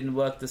fucking didn't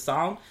work the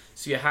sound.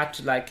 So you had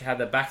to like have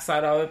the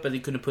backside of it, but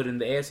you couldn't put it in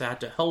the air, so I had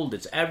to hold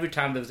it. So every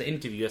time there was an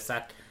interview, I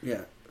sat...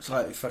 Yeah. It's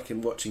like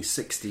fucking watching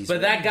 60s. But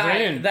that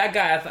guy,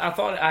 I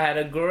thought I had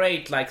a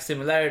great like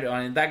similarity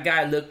on it. That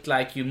guy looked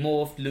like you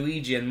morphed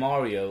Luigi and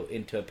Mario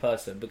into a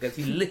person, because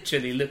he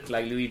literally looked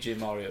like Luigi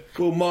and Mario.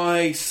 Well,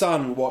 my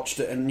son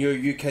watched it, and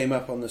you came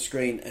up on the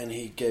screen, and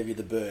he gave you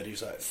the bird. He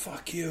was like,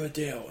 "Fuck you,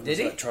 Adele," and Did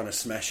he? Like trying to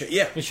smash it.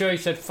 Yeah. You sure he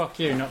said "fuck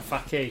you," not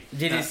 "fuck you"?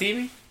 Did he see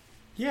me?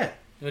 Yeah.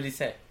 What did he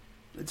say?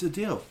 It's a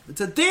deal. It's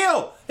a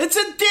deal. It's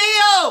a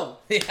deal.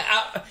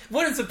 Yeah,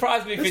 wouldn't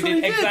surprise me if he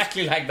did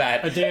exactly like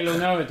that. A deal or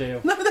no a deal?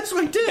 No, that's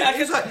what he did.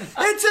 He's like,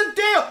 "It's a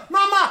deal,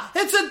 Mama.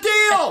 It's a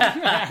deal."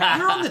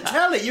 You're on the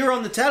telly. You're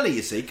on the telly,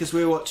 you see, because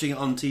we're watching it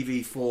on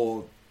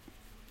TV4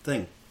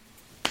 thing.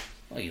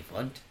 Oh, you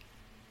want?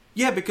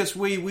 Yeah, because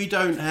we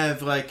don't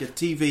have like a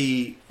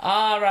TV.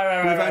 Ah,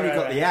 right. We've only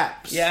got the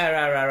apps. Yeah,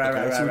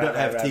 right. So we don't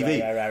have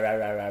TV.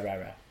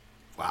 Right.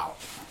 Wow.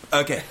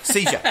 Okay,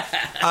 seizure.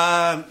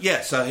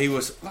 Yeah, so he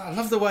was... I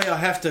love the way I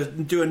have to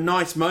do a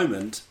nice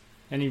moment.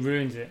 And he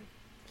ruins it.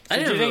 So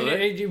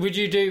would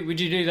you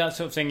do that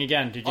sort of thing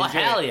again? Did you? Oh,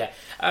 hell yeah.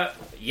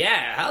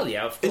 Yeah, hell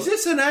yeah, of course. Is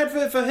this an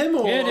advert for him,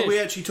 or are we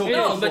actually talking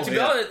about No, but to be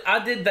honest,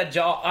 I did that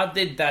job, I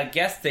did that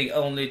guest thing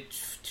only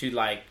to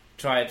like,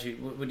 try to,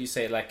 what do you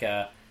say, like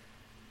a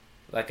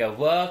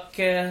work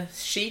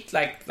sheet,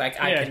 like I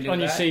can do on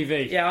that. your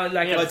CV. Yeah,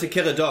 like to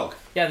kill a dog.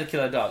 Yeah, to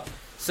kill a dog.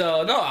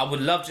 So no, I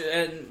would love to,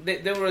 and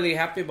they were really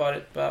happy about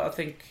it. But I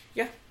think,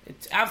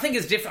 I think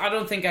it's different. I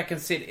don't think I can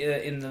sit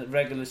in the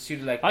regular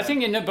studio like that. I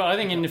think in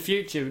the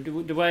future,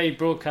 the way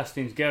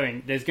broadcasting's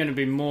going, there's going to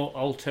be more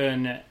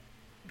alternate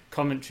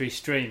commentary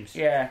streams.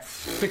 Yeah,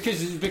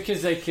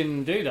 because they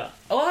can do that.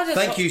 Oh,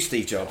 Thank you,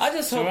 Steve Jobs. I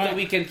just hope that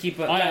we can keep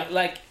it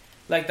like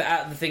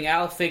the thing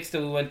Al fixed,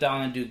 that we went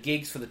down and do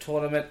gigs for the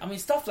tournament. I mean,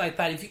 stuff like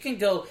that. If you can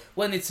go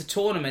when it's a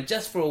tournament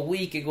just for a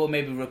week and go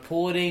maybe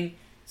reporting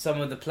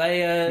some of the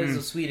players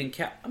or Sweden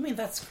I mean,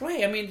 that's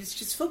great. I mean, it's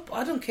just football.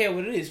 I don't care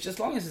what it is. Just as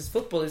long as it's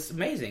football, it's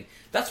amazing.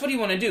 That's what you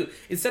want to do.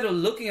 Instead of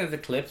looking at the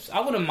clips,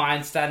 I wouldn't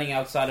mind standing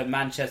outside of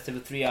Manchester for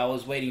 3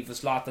 hours waiting for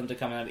Zlatan to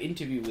come and have an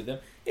interview with them.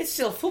 It's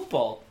still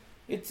football.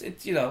 It's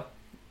it's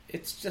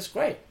just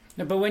great.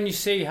 No, but when you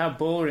see how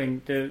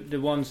boring the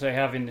ones they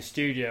have in the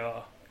studio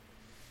are.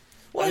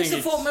 Well, it's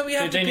the format. We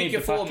have to pick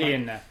your format.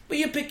 In there. But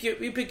you pick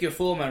your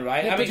format,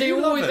 right? Yeah, I mean, they're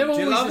always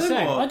the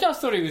same. Or? I just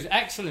thought it was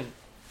excellent.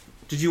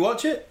 Did you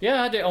watch it? Yeah,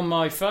 I had it on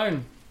my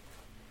phone.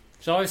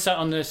 So I sat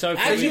on the sofa.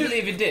 How do you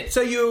believe it did? So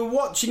you were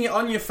watching it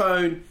on your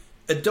phone.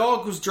 A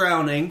dog was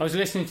drowning. I was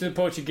listening to the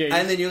Portuguese,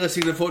 and then you're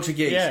listening to the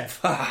Portuguese. Yeah,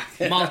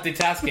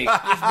 multitasking.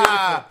 It's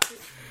beautiful.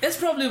 That's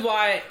probably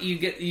why you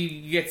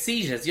get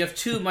seizures. You have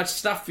too much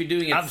stuff you're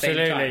doing at the same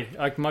time.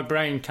 Absolutely, my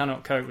brain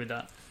cannot cope with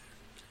that.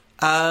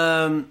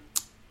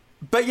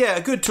 But yeah,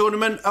 a good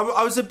tournament.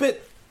 I was a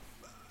bit.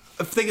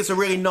 I think it's a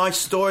really nice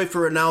story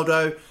for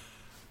Ronaldo.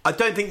 I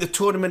don't think the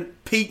tournament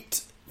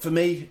peaked for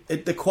me.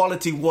 The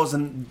quality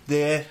wasn't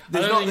there.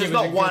 There's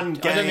not one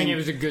game. I don't think it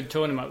was a good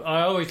tournament.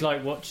 I always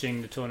like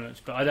watching the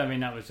tournaments, but I don't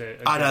think that was a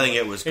I don't think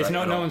it was great. It's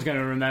not. No one's going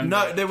to remember.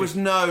 No, there was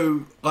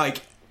no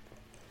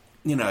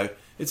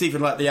it's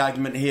even like the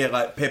argument here,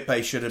 like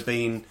Pepe should have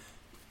been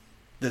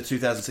the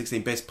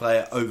 2016 best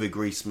player over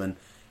Griezmann.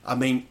 I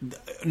mean,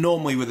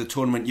 normally with a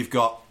tournament you've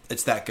got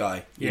It's that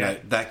guy. You know,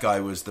 that guy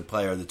was the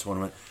player of the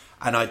tournament,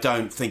 and I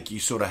don't think you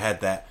sort of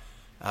had that.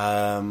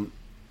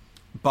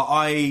 But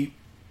I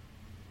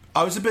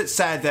was a bit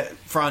sad that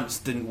France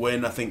didn't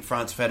win. I think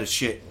France have had a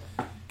shit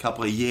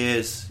couple of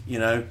years. You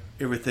know,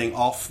 everything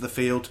off the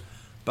field.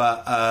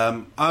 But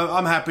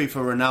I'm happy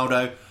for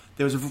Ronaldo.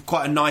 There was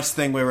quite a nice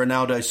thing where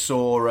Ronaldo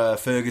saw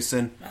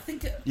Ferguson. I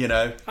think you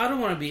know. I don't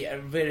want to be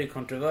very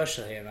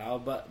controversial here now,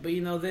 but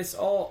you know, this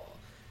all.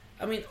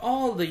 I mean,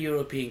 all the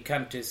European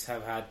countries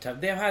have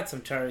had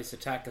some terrorist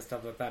attack and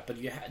stuff like that, but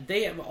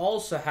they have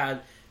also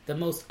had the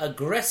most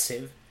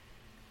aggressive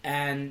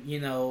and, you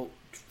know,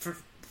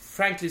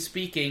 frankly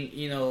speaking,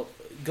 you know,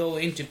 go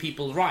into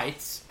people's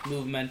rights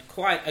movement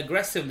quite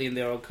aggressively in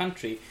their own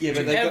country. Yeah,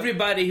 but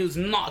everybody who's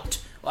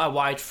not a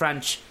white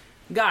French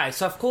guy.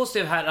 So of course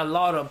they've had a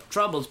lot of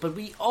troubles, but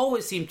we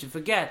always seem to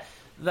forget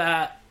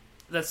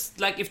that's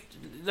like we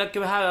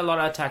had a lot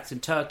of attacks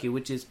in Turkey,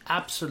 which is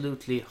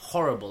absolutely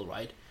horrible,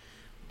 right?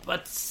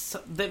 But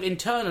the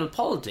internal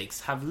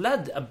politics have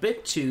led a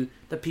bit to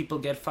the people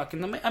get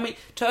fucking... I mean,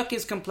 Turkey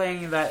is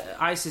complaining that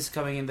ISIS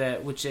coming in there,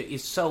 which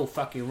is so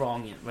fucking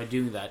wrong by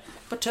doing that.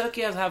 But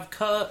Turkey has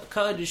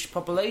Kurdish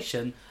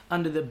population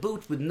under the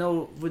boot with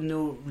no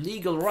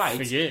legal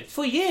rights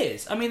for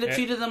years. I mean, they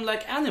treated them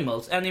like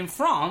animals. And in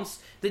France,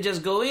 they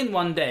just go in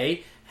one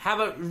day, have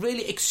a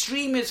really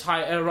extremist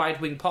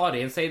right-wing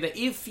party and say that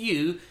if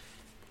you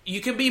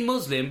can be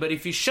Muslim, but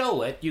if you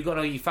show it, you're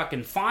gonna be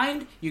fucking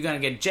fined. You're gonna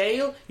get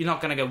jail. You're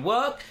not gonna get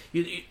work.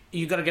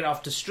 You're gonna get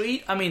off the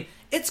street. I mean,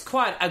 it's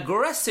quite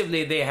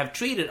aggressively they have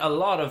treated a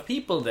lot of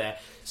people there.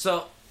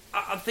 So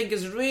I think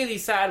it's really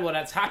sad what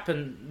has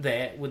happened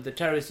there with the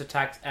terrorist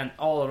attacks and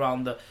all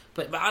around the.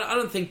 But I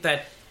don't think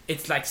that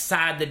it's like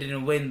sad they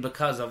didn't win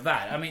because of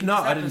that. I mean, no,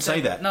 I didn't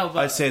say that. No, but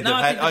I said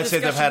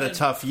they've had a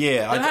tough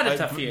year. They've had a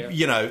tough year.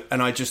 You know,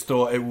 and I just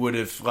thought it would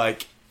have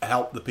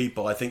help the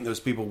people. I think those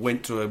people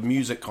went to a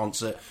music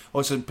concert.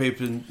 Also,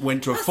 people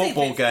went to a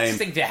football game. I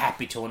think they're a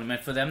happy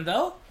tournament for them,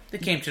 though. They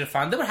came to the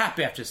final. They were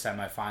happy after the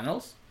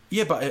semi-finals.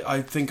 Yeah, but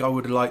I think I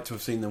would have liked to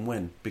have seen them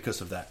win because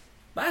of that.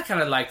 But I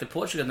kind of like that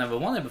Portugal never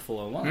won it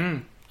before I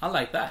won. I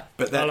like that.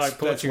 But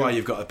that's why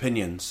you've got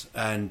opinions.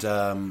 And,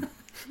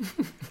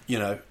 you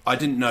know, I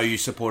didn't know you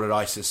supported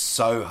ISIS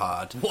so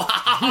hard.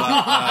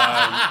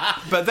 Wow.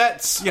 But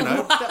that's, you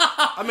know,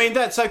 I mean,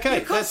 that's okay.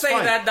 You can't say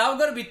fine. that now. I'm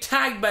going to be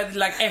tagged by,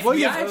 like, FBI. Well,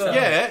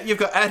 you've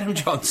got Adam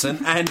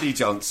Johnson, Andy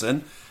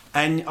Johnson,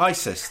 and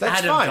ISIS. That's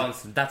Adam fine.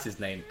 Johnson, that's his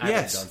name. Adam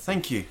Johnson.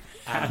 Thank you.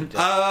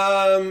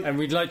 And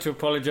we'd like to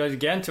apologise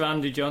again to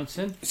Andy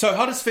Johnson. So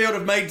Huddersfield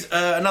have made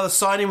another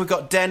signing. We've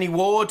got Danny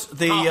Ward.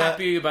 How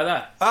happy are you about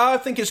that? I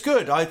think it's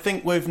good. I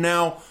think we've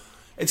now...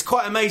 It's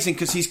quite amazing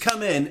because he's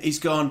come in, he's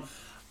gone,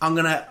 I'm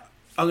gonna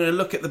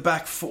look at the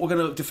back foot, we're going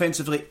to look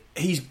defensively.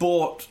 He's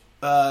bought,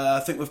 I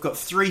think we've got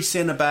 3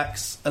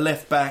 centre-backs, a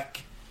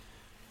left-back.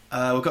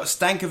 We've got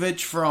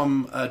Stankovic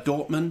from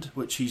Dortmund,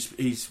 which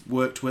he's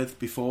worked with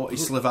before.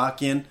 He's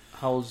Slovakian.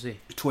 How old is he?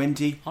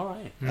 20. All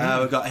right.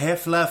 We've got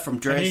Heffler from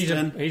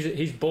Dresden.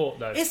 He's bought,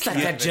 though. It's like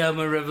a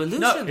German revolution.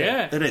 No,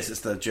 it is.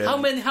 It's the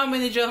German. How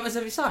many Germans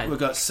have you signed? We've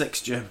got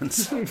 6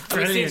 Germans.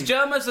 6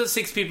 Germans or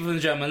 6 people from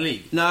the German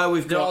league? No,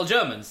 They're all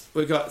Germans.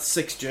 We've got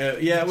 6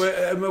 Germans. Yeah,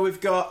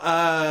 we've got...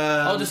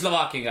 the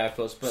Slovakian guy, of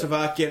course. But...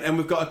 Slovakian, and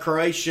we've got a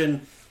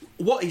Croatian...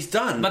 What he's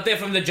done... But they're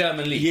from the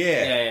German league.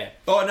 Yeah.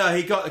 Oh, no,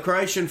 he got a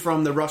Croatian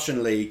from the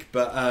Russian league,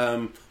 but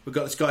we've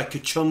got this guy,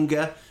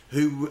 Kachunga,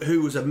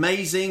 who was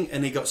amazing,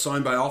 and he got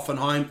signed by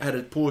Offenheim, had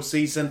a poor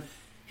season.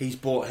 He's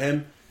bought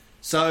him.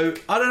 So,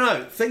 I don't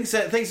know. Things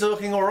are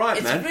looking all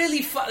right, man. It's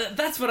really fun.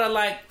 That's what I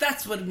like.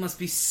 That's what it must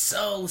be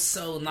so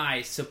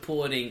nice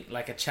supporting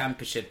like a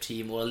championship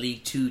team or a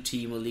League 2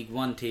 team or League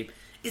 1 team.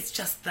 It's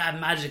just that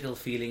magical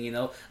feeling, you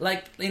know.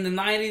 Like in the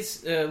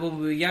 90s, when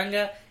we were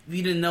younger,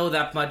 we didn't know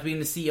that much. We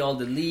didn't see all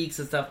the leagues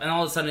and stuff. And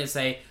all of a sudden they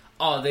say,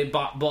 oh, they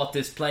bought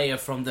this player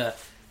from the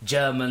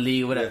German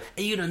league or whatever. Yeah.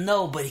 And you don't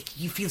know, but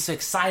you feel so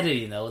excited,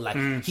 you know.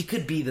 Like, he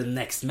could be the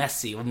next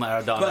Messi or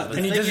Maradona.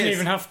 And he doesn't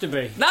even have to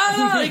be.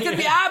 No, he could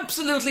be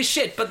absolutely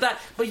shit. But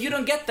you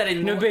don't get that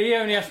anymore. No, but he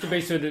only has to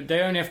be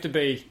they only have to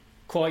be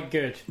quite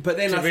good. But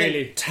then I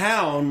think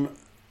Town...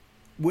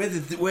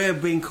 We're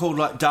being called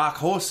like dark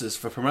horses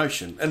for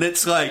promotion, and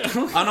it's like,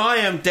 and I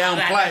am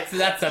downplaying.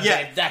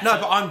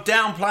 But I'm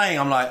downplaying.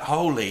 I'm like,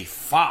 holy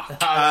fuck!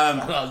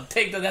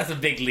 That's a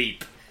big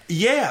leap.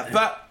 Yeah,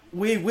 but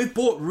we've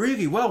bought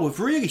really well. We've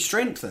really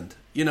strengthened,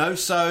 you know.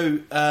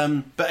 So,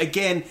 but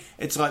again,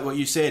 it's like what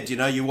you said. You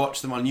know, you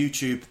watch them on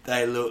YouTube;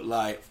 they look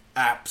like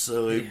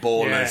absolute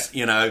ballers. Yeah.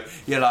 You know,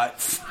 you're like,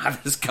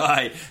 fuck this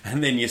guy,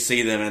 and then you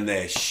see them and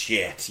they're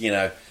shit. You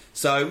know.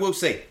 So we'll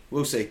see.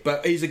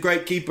 But he's a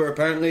great keeper,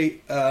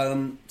 apparently.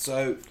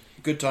 So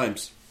good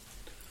times.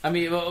 I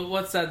mean,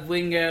 what's that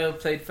winger who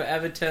played for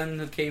Everton,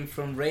 who came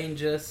from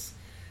Rangers?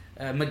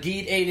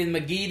 Aiden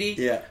McGeady.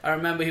 Yeah. I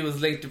remember he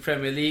was linked to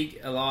Premier League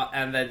a lot,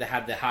 and then they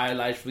had the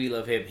highlight reel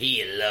of him.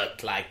 He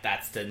looked like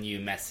that's the new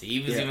Messi. He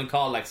was even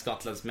called like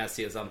Scotland's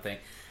Messi or something.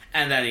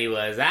 And then he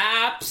was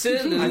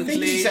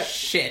absolutely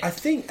shit. I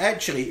think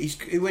actually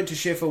he went to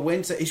Sheffield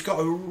Wednesday. He's got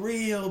a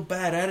real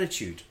bad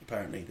attitude,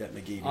 apparently, that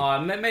McGeady. Oh,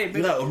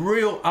 maybe. A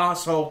real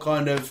arsehole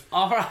kind of...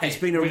 All right. He's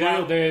been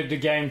without the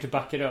game to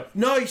back it up.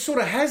 No, he sort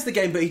of has the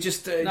game, but he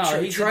just...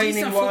 he's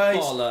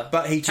training-wise...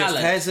 But he just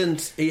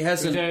hasn't... He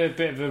hasn't... He's a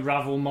bit of a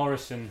Ravel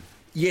Morrison.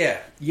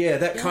 Yeah,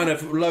 that kind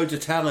of loads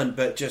of talent,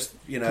 but just,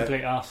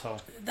 Complete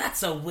arsehole.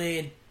 That's a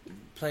weird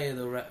player,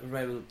 though,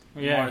 Ravel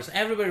Morrison.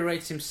 Everybody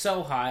rates him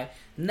so high.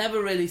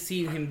 Never really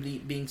seen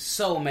him being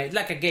so amazing.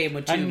 Like a game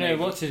or two. And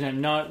what's his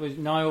name? Was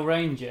Niall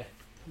Ranger.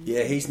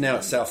 Yeah, he's now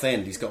at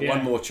Southend. He's got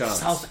one more chance.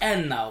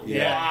 Southend now.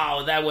 Yeah.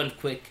 Wow, that went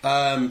quick. To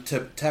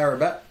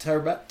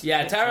Tarabat.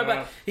 Yeah,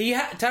 Tarabat.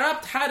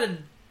 Tarabat had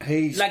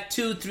He's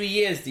 2-3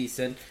 years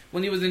decent.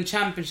 When he was in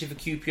Championship for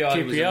QPR,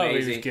 he was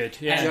amazing. He was good.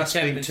 Yeah. Just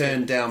been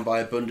turned down by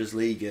a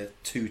Bundesliga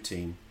 2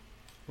 team.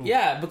 Ooh.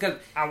 Yeah, because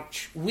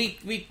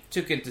we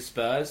took it to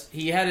Spurs.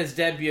 He had his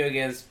debut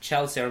against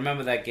Chelsea. I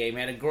remember that game. He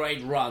had a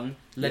great run,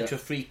 led to a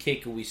free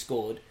kick, and we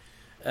scored.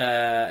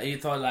 You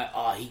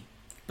thought he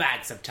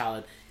bags of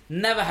talent.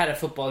 Never had a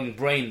footballing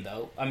brain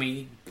though. I mean,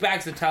 he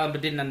bags of talent,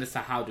 but didn't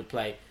understand how to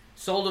play.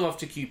 Sold him off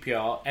to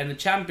QPR, and the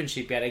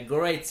Championship, he had a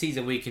great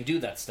season where he can do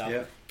that stuff.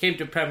 Yeah. Came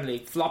to Premier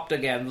League, flopped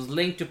again, was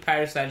linked to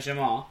Paris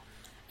Saint-Germain,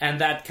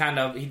 and that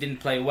he didn't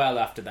play well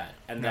after that.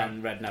 And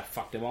then Redknapp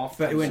fucked him off.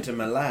 But he went to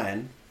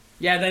Milan.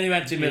 Yeah, then he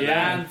went to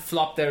Milan,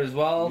 flopped there as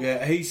well.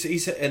 Yeah,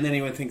 he's and then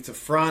he went to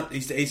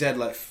France. He's had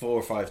 4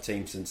 or 5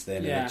 teams since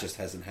then, and it just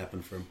hasn't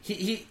happened for him.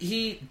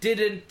 He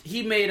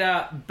made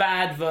a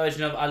bad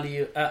version of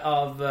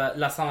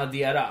Lassana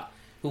Diarra,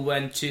 who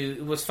went to...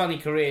 It was funny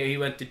career. He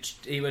went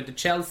to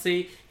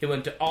Chelsea. He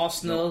went to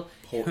Arsenal.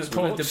 Portsmouth. He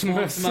went to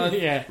Portsmouth.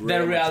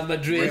 Then Real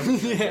Madrid.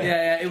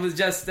 It was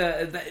just...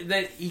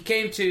 he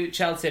came to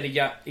Chelsea at a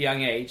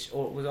young age.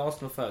 Or was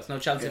Arsenal first? No,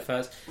 Chelsea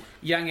first.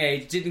 Young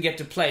age. Didn't get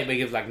to play, but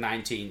he was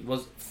 19.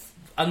 Was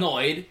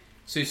annoyed.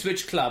 So he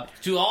switched club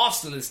to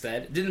Arsenal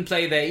instead. Didn't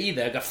play there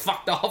either. Got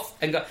fucked off.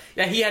 And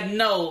he had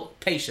no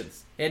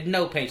patience. He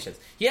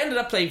ended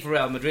up playing for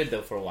Real Madrid,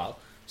 though, for a while.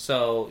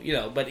 So,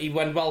 but he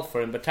went well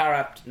for him. But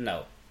Tarabt,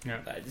 no. Yeah.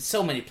 There's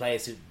so many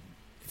players who've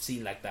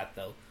seen like that,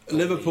 though.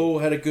 Liverpool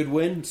had a good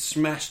win.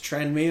 Smashed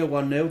Tranmere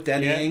 1-0.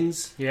 Danny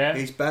Ings. Yeah.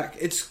 He's back.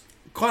 It's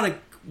kind of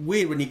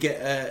weird when you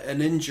get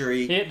an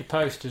injury. He hit the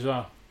post as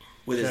well.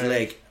 With his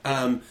leg.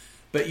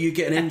 But you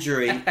get an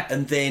injury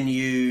and then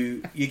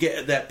you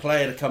get that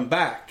player to come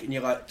back and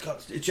you're like,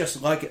 it's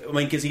just like it. I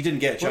mean, because he didn't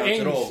get a chance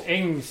at all.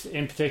 Ings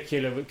in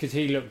particular, because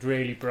he looked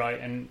really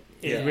bright and...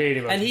 And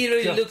he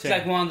really looked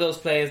like one of those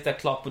players that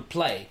Klopp would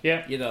play.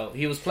 Yeah,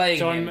 he was playing.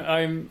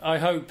 So I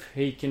hope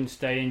he can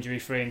stay injury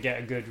free and get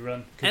a good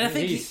run. And I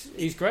think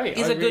he's great.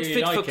 He's a good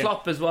fit for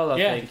Klopp as well. I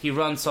think he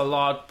runs a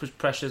lot,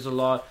 pressures a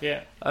lot.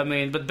 Yeah, I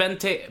mean, but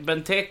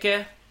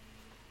Benteke,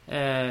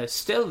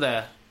 still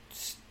there.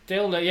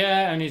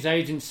 Yeah, and his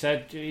agent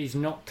said he's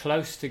not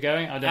close to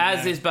going. I don't know.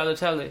 As is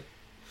Balotelli.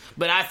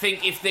 But I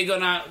think if they're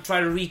gonna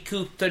try to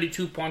recoup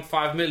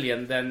 32.5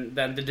 million, then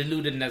the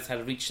deludedness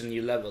has reached a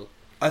new level.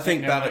 I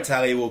think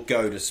Balotelli will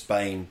go to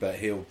Spain, but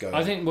he'll go.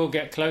 I think we'll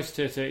get close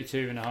to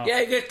 32.5.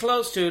 Yeah, get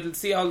close to it and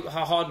see how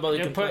hardball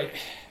you can play.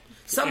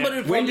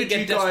 Somebody when did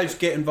you guys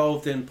get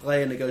involved in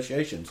player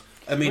negotiations?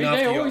 I mean,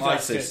 after your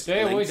ISIS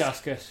they always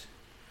ask us.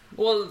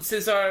 Well,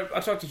 since I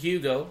talked to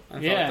Hugo,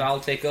 I thought I'll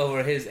take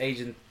over his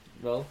agent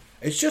role.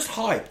 It's just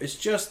hype. It's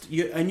just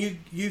you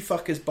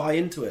fuckers buy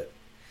into it.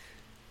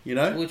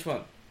 Which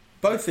one?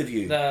 Both of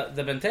you. The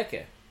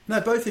Benteke.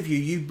 No, both of you.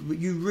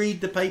 You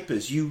read the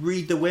papers. You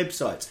read the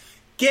websites.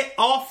 Get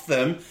off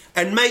them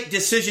and make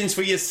decisions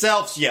for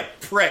yourselves, you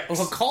pricks.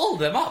 Well, call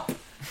them up.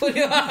 How the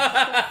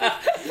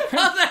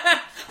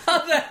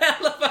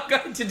hell am I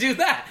going to do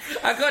that?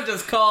 I can't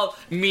just call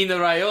Mino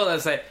Raiola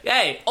and say,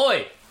 "Hey,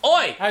 oi,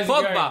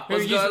 Pogba,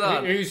 what's going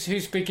on?"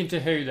 Who's speaking to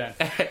who then?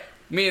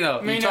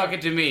 Mino, you're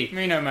talking to me.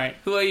 Mino, mate.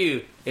 Who are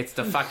you? It's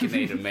the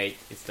fuckinator, mate.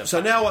 It's the. So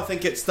now I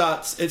think it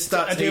starts.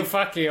 Adil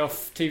Fakhi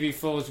off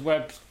TV4's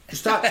web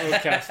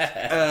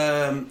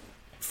broadcast.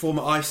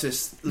 Former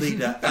ISIS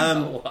leader.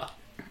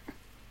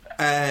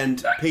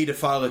 And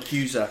paedophile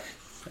accuser.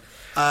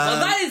 Well,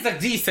 that is a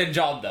decent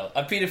job, though.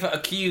 A paedophile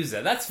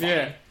accuser. That's fine.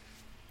 Yeah.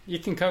 You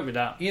can cope with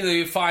that.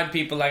 You find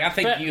people like... I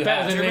think you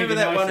have. Do you remember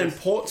that one in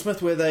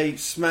Portsmouth where they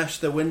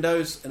smashed the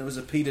windows and it was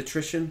a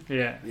paediatrician?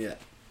 Yeah. Yeah.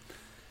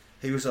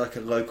 He was like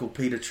a local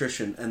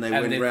paediatrician and they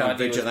went around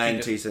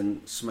vigilantes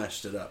and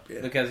smashed it up.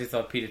 Yeah. Because he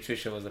thought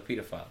paediatrician was a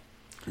paedophile.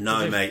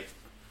 No, mate.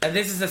 And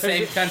this is the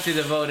same country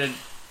that voted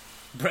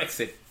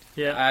Brexit.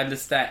 Yeah. I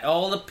understand.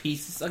 All the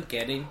pieces are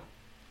getting...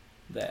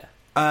 there.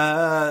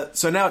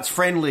 So now it's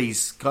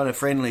friendlies.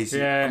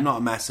 Yeah. I'm not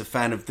a massive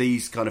fan of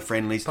these kind of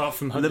friendlies. Apart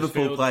from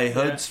Liverpool play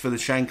Hoods for the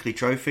Shankly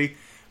Trophy.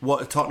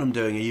 What are Tottenham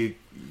doing? Are you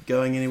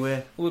going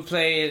anywhere? We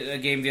played a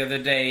game the other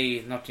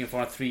day. Nottingham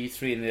Forest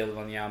 3-3 in the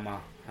Wanyama.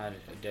 Had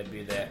a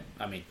debut there.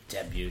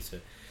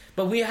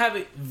 But we have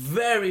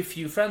very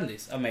few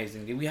friendlies.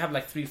 Amazingly, we have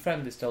 3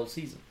 friendlies the whole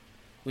season.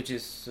 which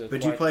is.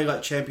 But do you play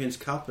like Champions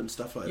Cup and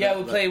stuff like that? Yeah,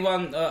 we play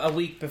one a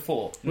week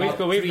before. We've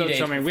got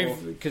something.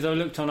 Because I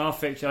looked on our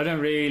fixture. I don't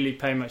really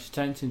pay much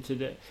attention to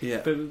that.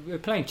 Yeah. But we're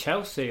playing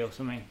Chelsea or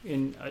something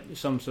in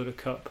some sort of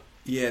cup.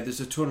 Yeah, there's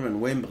a tournament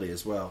in Wembley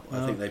as well.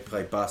 I think they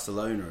play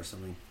Barcelona or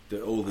something.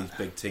 All these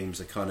big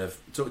teams are kind of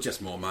sort of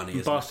just more money.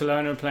 Isn't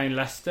Barcelona are playing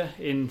Leicester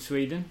in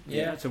Sweden.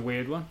 Yeah, that's a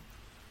weird one.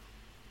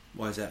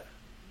 Why is that?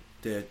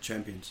 They're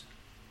champions.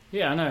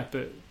 Yeah, I know,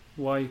 but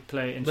why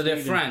play in Sweden? But they're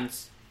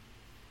friends.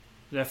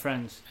 They're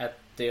friends. At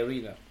the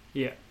arena.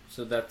 Yeah.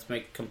 So that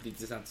makes complete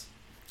sense.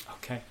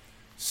 Okay.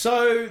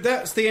 So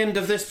that's the end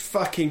of this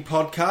fucking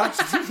podcast.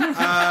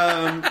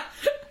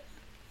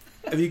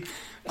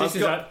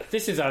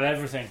 This is at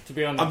everything, to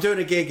be honest. I'm doing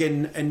a gig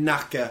in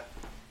Nacka.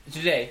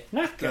 Today?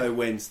 Nacka?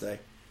 Wednesday.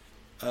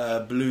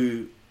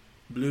 Blue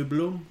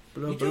Bloom?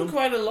 You're doing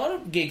quite a lot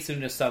of gigs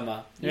in the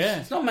summer. Yeah.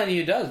 It's not many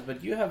who does,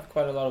 but you have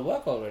quite a lot of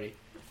work already.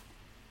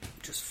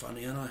 Just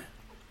funny, aren't I?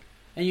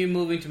 And you're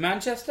moving to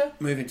Manchester?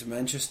 Moving to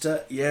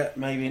Manchester, yeah,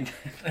 maybe in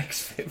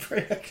next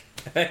February.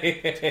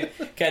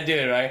 Can't do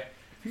it, right?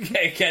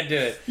 Can't do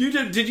it. You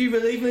did you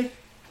believe me?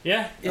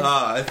 Yeah.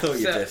 I thought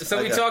you did.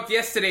 So we talked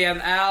yesterday,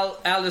 and Al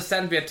just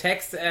sent me a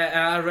text, and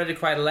I read it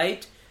quite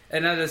late,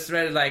 and I just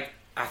read it like,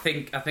 I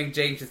think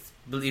James just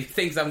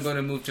thinks I'm going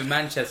to move to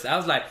Manchester. I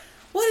was like,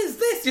 what is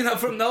this?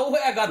 From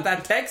nowhere I got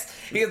that text.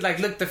 He was like,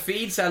 look the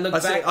feed, so I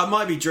looked back. I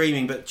might be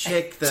dreaming, but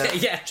check the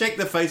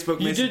Facebook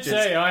messages. You did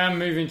say I am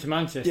moving to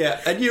Manchester. Yeah,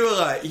 and you were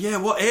like, yeah,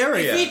 what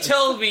area? If he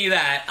told me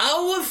that,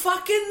 I would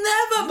fucking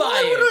never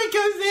buy it. Why would I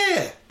go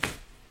there?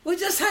 We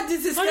just had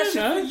this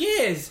discussion for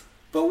years.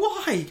 But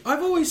why?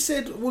 I've always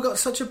said we've got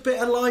such a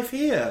better life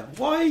here.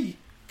 Why?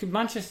 Because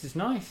Manchester's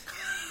nice.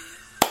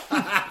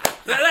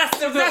 That's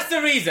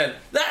the reason.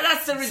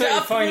 That's the reason. So he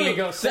finally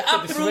got sick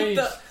of the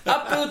Swedes.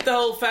 Uproot the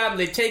whole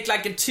family. Take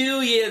like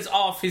 2 years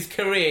off his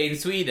career in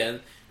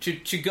Sweden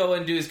to go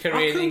and do his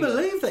career. I couldn't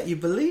believe that you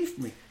believed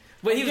me.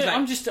 Well, he was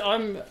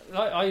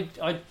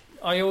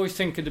I always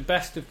think of the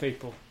best of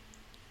people.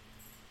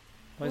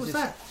 What was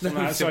that?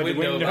 Outside the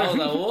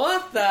window.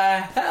 What the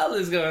hell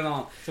is going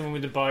on? Someone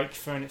with a bike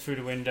throwing it through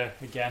the window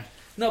again.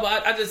 No,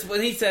 but I just,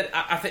 when he said,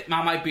 I think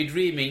I might be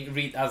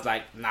dreaming, I was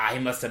like, nah, he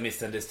must have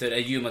misunderstood,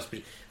 and you must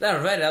be. Then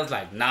I read it, I was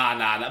like,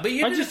 nah. But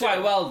you did it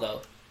quite well,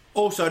 though.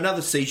 Also,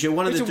 another seizure.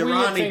 One of the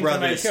Durrani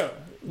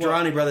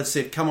brothers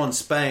said, come on,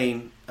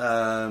 Spain.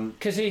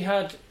 Because he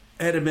had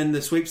him in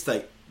the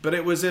sweepstake. But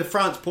it was a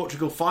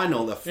France-Portugal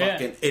final, the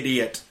fucking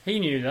idiot. He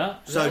knew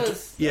that. So that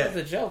was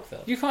a joke,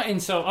 though. You can't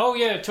insult. Oh,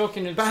 yeah,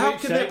 talking to But how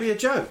can that be a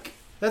joke?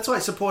 That's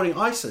like supporting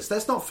ISIS.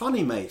 That's not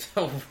funny, mate.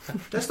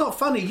 That's not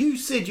funny. You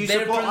said you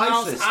support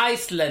ISIS.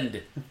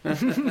 Iceland.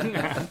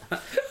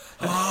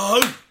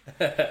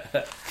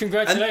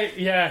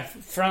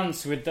 Congratulations,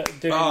 France with that,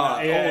 doing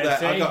that. Yeah, all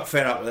that. I got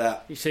fed up with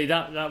that. You see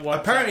that?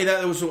 Apparently,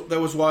 that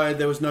was why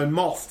there was no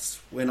moths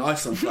when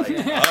Iceland played.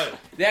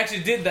 They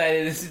actually did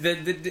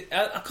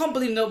that. I can't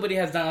believe nobody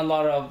has done a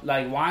lot of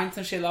like wines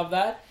and shit like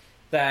that.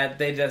 That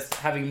they just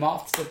having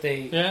moths that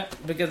they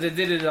because they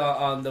did it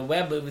on the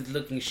web. It was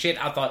looking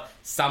shit. I thought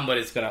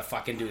somebody's gonna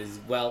fucking do it as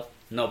well.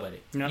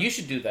 Nobody. No. You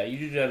should do that.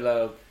 You do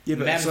that.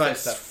 But it's like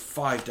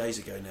 5 days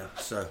ago now.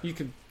 So you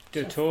could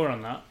do a tour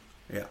on that.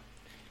 Yeah.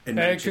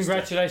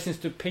 Congratulations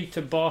to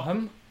Peter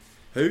Barham.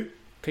 Who?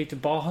 Peter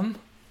Barham.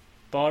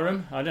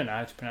 Barham. I don't know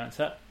how to pronounce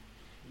that.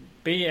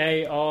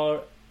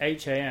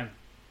 Barham.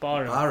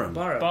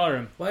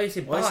 Barham. Why is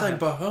it Barham? Why is it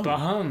Barham?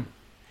 Barham.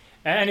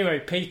 Anyway,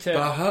 Peter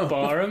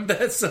Barham.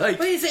 That's like...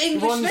 But it's an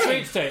English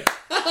name.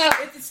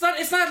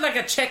 It's not like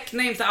a Czech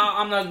name. So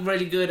I'm not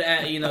really good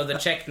at the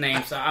Czech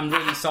names. So I'm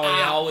really sorry.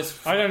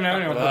 I don't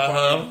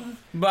know.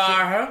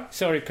 Barham.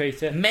 Sorry,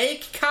 Peter.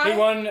 He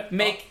won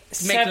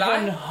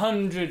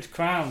 700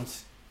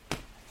 crowns.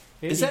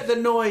 Is that the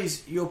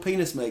noise your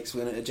penis makes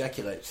when it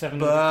ejaculates?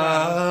 700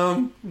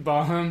 crowns.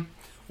 Barham.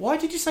 Why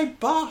did you say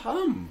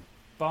Barham?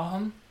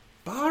 Barham.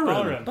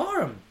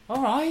 Barham.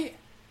 All right.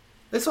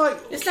 It's like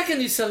a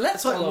new celeb.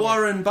 It's like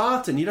Warren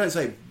Barton. You don't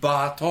say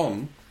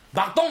Barton.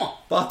 Barton.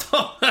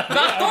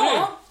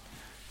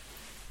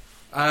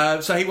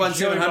 So he won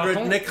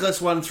 700.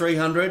 Nicholas won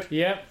 300.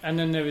 Yep, and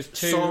then there was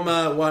 2.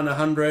 Sommer won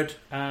 100.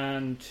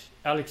 And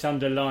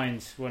Alexander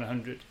Lyons won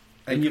 100.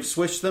 And you've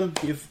switched them.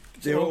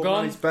 They're all gone.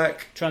 Money's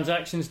back.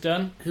 Transactions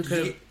done.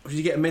 Did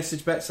you get a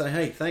message back saying,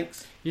 "Hey,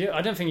 thanks"? Yeah,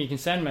 I don't think you can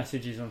send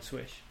messages on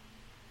Swish.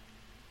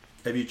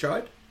 Have you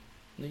tried?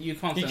 You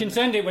can't. You can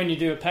send it when you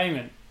do a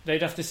payment.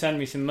 They'd have to send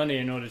me some money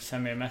in order to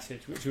send me a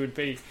message, which would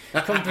be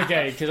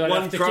complicated because I'd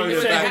have to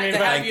keep sending me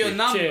back.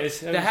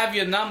 Cheers. They have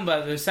your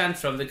number they sent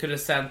from. They could have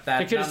sent that.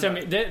 They could have sent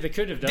me. They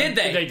could have done. Did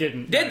they? They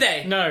didn't. Did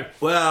they? No.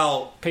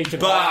 Well, Peter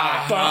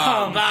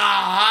Baham.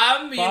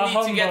 You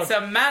need to get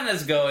some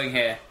manners going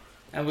here,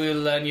 and we will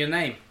learn your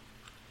name.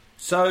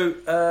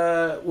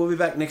 So we'll be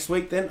back next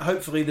week then.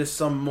 Hopefully, there's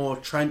some more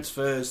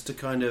transfers to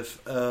kind of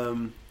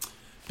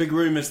big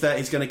rumours that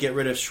he's going to get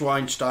rid of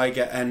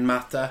Schweinsteiger and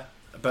Mata.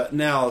 But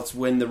now it's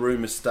when the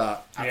rumours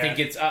start. I think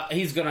it's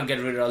he's going to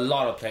get rid of a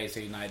lot of players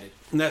at United.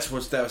 And that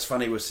was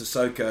funny with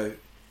Sissoko.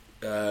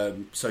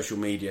 social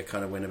media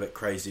kind of went a bit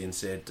crazy and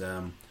said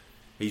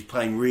he's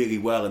playing really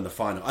well in the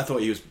final. I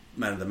thought he was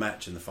man of the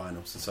match in the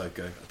final,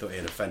 Sissoko. I thought he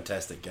had a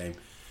fantastic game.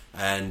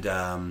 And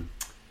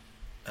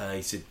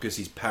he said because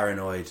he's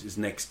paranoid, his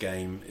next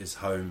game is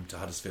home to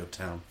Huddersfield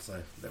Town.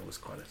 So that was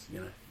quite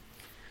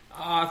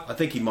I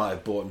think he might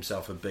have bought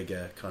himself a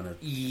bigger kind of...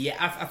 Yeah,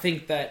 I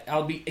think that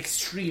I'll be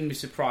extremely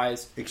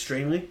surprised.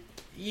 Extremely?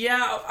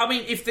 Yeah, I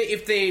mean, if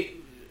they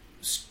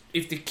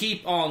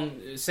keep on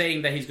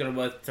saying that he's going to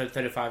worth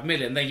 35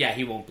 million, then yeah,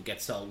 he won't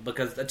get sold,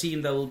 because a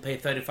team that will pay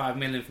 35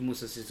 million for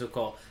Moussa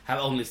Sissoko have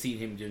only seen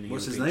him during the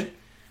What's his name?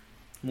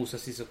 Moussa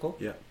Sissoko.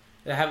 Yeah.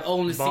 They have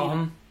only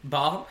seen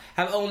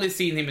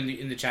him in the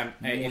European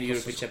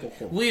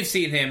Championship. We've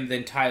seen him the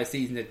entire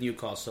season at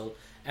Newcastle,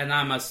 and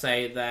I must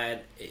say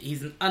that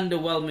he's an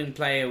underwhelming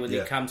player when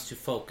it comes to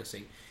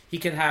focusing. He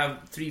can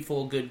have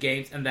 3-4 good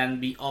games and then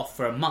be off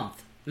for a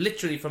month.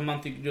 Literally for a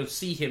month, you don't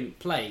see him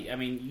play. I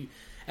mean,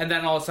 and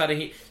then all of a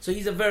sudden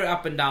he's a very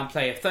up and down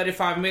player.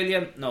 35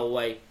 million? No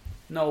way.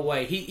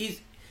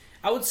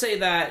 I would say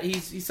that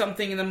he's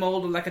something in the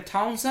mold of like a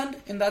Townsend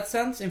in that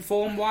sense, in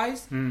form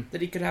wise, that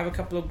he could have a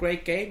couple of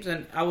great games.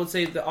 And I would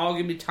say that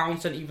arguably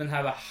Townsend even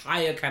have a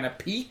higher kind of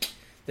peak,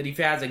 that if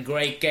he has a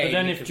great game. But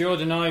then if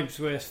Jordan Ibe's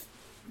worth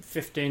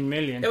 15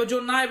 million. Yeah, well,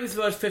 Jordan Ibe is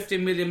worth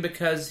 15 million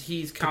because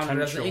he's counted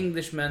as an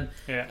Englishman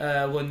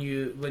when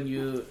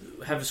you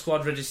have a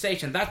squad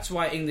registration. That's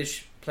why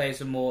English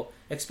players are more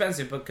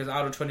expensive, because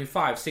out of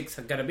 25, 6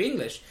 have got to be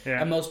English.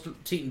 Yeah. And most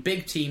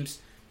big teams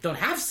don't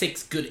have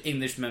 6 good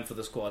Englishmen for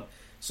the squad.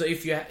 So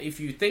if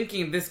you're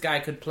thinking this guy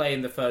could play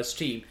in the first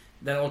team,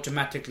 then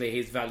automatically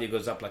his value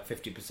goes up like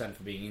 50%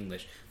 for being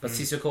English. But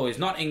Sissoko is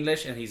not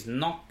English, and he's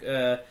not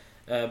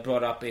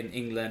brought up in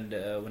England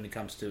when it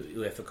comes to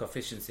UEFA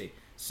coefficiency.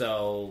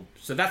 So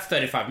that's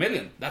 35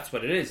 million. That's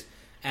what it is.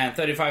 And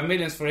 35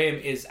 million for him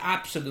is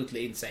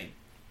absolutely insane.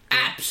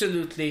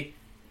 Absolutely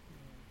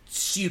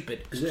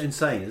stupid. Is it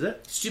insane, is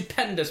it?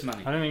 Stupendous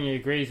money. I don't think he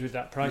agrees with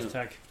that price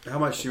tag. How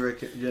much do you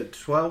reckon?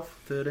 12,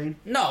 13?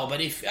 No, but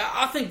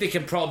I think they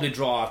can probably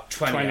draw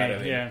 20 out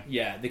of him.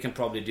 Yeah, they can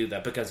probably do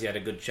that because he had a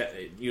good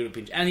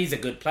European... And he's a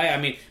good player. I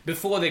mean,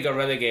 before they got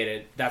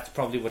relegated, that's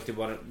probably what they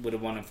would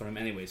have wanted from him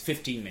anyways.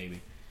 15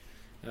 maybe.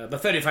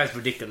 But 35 is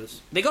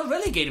ridiculous. They got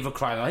relegated for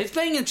crying out. He's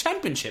playing in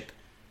Championship.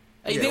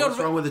 What's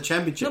wrong with the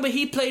Championship? No, but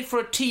he played for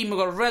a team who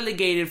got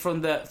relegated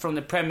from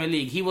the Premier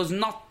League. He was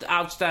not the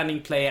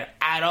outstanding player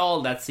at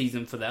all that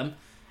season for them,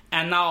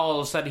 and now all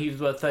of a sudden he's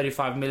worth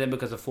 35 million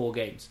because of 4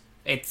 games.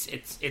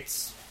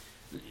 It's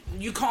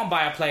you can't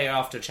buy a player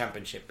after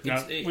Championship.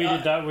 No, we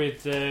did that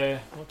with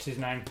what's his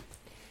name?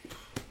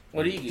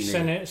 What do you do?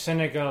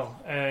 Senegal.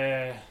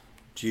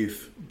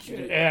 Diouf.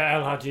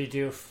 El Hadji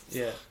Diouf.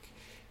 Yeah.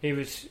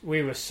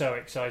 We were so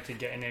excited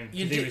getting him.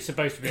 He was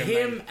supposed to be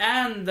him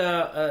and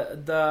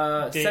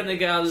the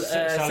Senegal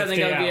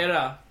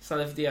Vieira,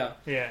 Salif Dia.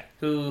 Yeah.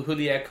 Who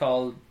Julia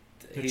called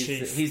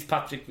he's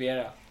Patrick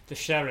Vieira. The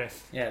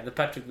sheriff. Yeah, the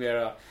Patrick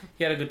Vieira.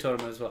 He had a good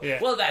tournament as well.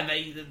 Yeah. Well,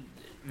 they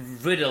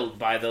riddled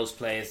by those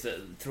players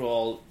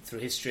through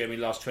history. I mean,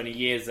 last 20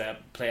 years, a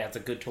player has a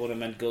good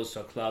tournament, goes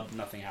to a club,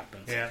 nothing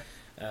happens. Yeah.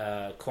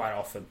 Quite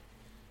often.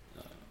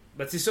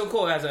 But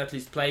Sissoko has at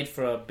least played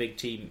for a big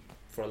team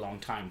for a long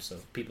time, so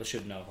people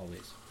should know all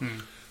this.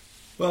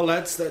 Well,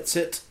 lads, that's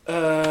it.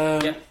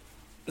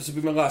 This will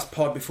be my last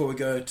pod before we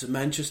go to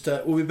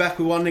Manchester. We'll be back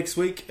with one next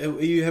week. Are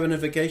you having a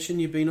vacation?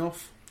 You've been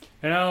off?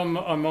 I'm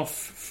off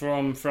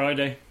from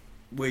Friday.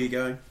 Where are you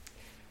going?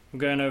 I'm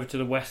going over to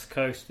the West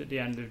Coast at the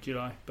end of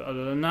July. But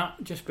other than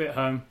that, just a bit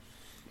home.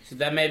 So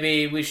then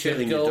maybe we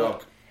should go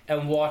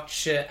and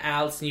watch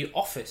Al's new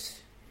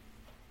office.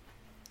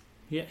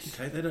 Yes.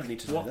 Okay, they don't need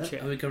to watch know that.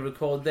 And we can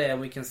record there,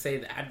 and we can say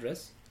the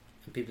address,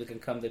 and people can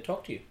come there and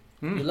talk to you.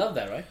 You love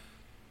that, right?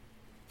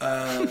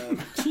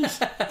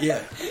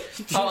 Yeah.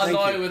 How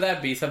annoying would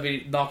that be?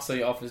 Somebody knocks on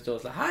your office door,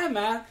 like, "Hi,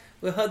 man,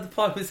 we heard the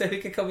pod. We said we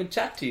could come and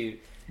chat to you."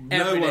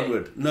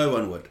 No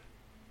one would.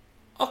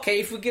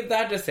 Okay, if we give the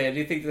address there, do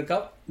you think they'll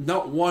come?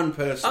 Not one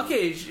person.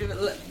 Okay, do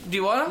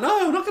you want to?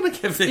 No, I'm not going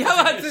to give the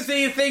address. So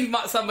you think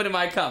somebody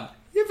might come?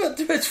 Yeah, but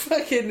it's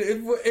fucking...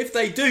 If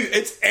they do,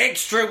 it's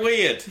extra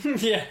weird.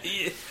 Yeah.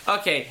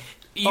 Okay.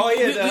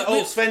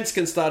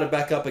 Svensken started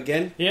back up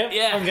again.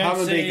 Yeah.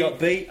 Hammarby got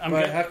beat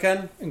by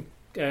Hakan.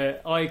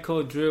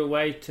 AIK drew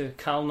away to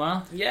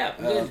Kalmar.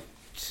 Yeah.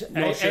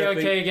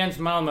 AIK against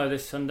Malmo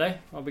this Sunday.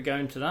 I'll be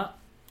going to that.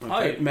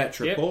 Okay. Match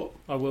report.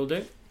 I will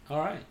do. All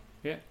right.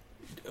 Yeah.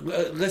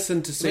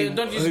 Listen to see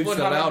who's the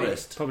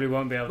loudest. Probably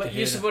won't be able to hear. But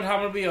you support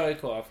Hammarby or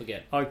AIK? I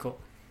forget. AIK.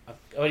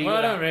 I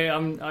don't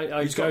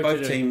really. He's got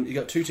both teams. He's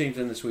got 2 teams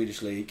in the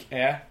Swedish league.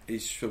 Yeah.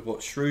 He's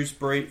support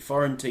Shrewsbury,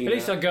 Fiorentina. At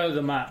least I go to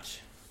the match.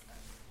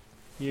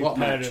 What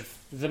match?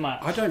 The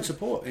match. I don't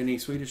support any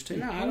Swedish team.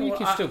 No, you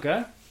can still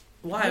go.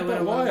 Why?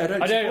 Why?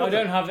 I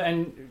don't have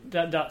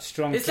that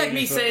strong. It's like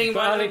me saying,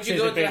 why don't you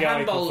go to the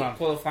handball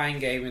qualifying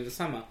game in the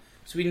summer?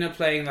 Sweden are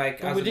playing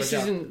like. But this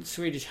isn't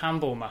Swedish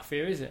handball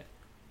mafia, is it?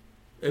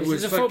 It this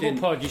was is a football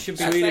pod. You should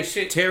be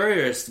Swedish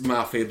terrorist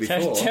mafia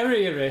before.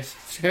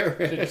 Terrorist.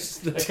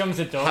 There comes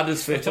a dog.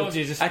 Huddersfield. I told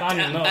you, he's a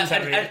spaniel, not a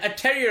terrier. A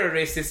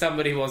terrorist is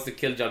somebody who wants to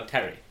kill John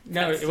Terry.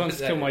 No, it wants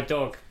to kill my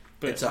dog.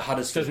 But it's a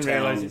Huddersfield doesn't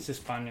realise it's a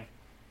spaniel.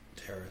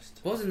 Terrorist.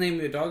 What was the name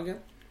of your dog again?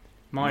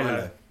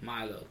 Milo.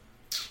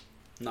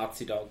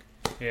 Nazi dog.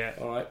 Yeah.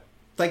 All right.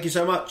 Thank you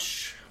so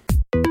much.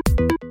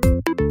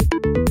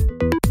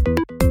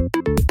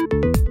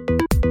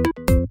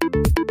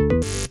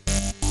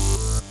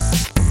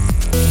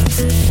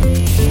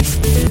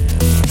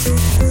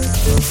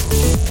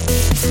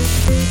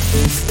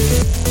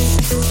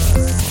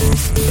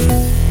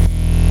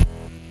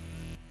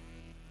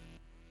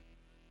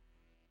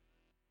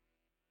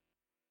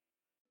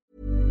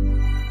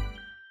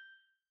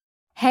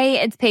 Hey,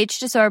 it's Paige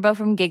DeSorbo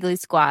from Giggly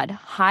Squad.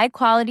 High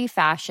quality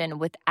fashion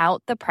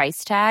without the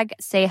price tag.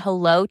 Say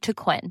hello to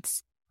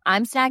Quince.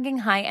 I'm snagging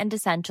high-end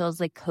essentials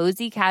like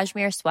cozy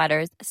cashmere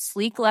sweaters,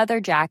 sleek leather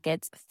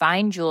jackets,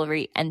 fine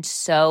jewelry, and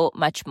so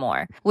much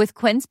more. With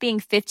Quince being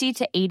 50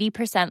 to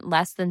 80%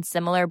 less than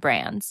similar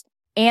brands.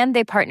 And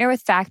they partner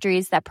with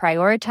factories that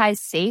prioritize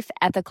safe,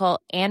 ethical,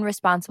 and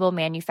responsible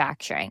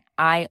manufacturing.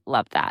 I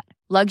love that.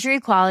 Luxury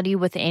quality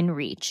within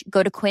reach.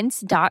 Go to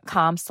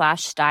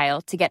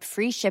quince.com/style to get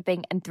free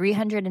shipping and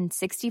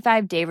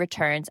 365-day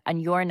returns on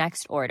your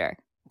next order.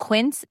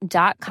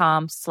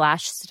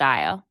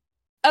 Quince.com/style.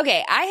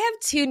 Okay, I have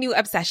two new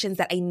obsessions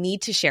that I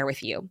need to share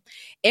with you.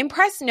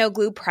 Impress No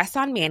Glue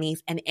Press-On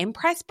Manis and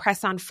Impress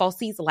Press-On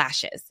Falsies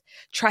Lashes.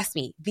 Trust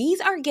me,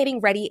 these are getting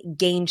ready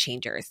game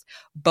changers.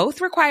 Both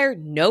require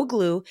no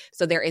glue,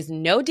 so there is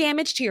no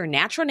damage to your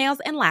natural nails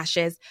and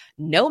lashes,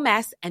 no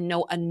mess, and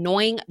no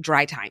annoying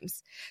dry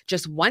times.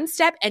 Just one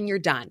step and you're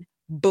done.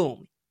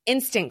 Boom.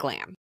 Instant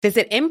glam.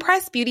 Visit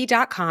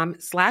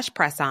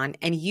impressbeauty.com/presson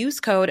and use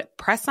code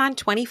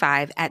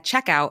PRESSON25 at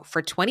checkout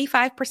for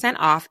 25%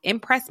 off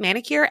Impress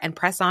Manicure and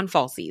Press-On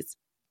Falsies.